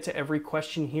don't get to every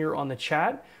question here on the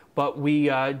chat, but we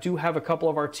do have a couple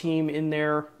of our team in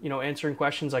there, answering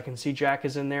questions. I can see Jack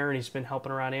is in there and he's been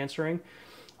helping around answering.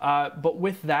 But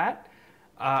with that,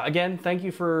 again, thank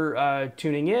you for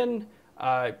tuning in.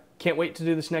 Can't wait to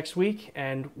do this next week,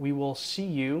 and we will see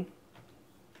you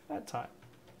that time.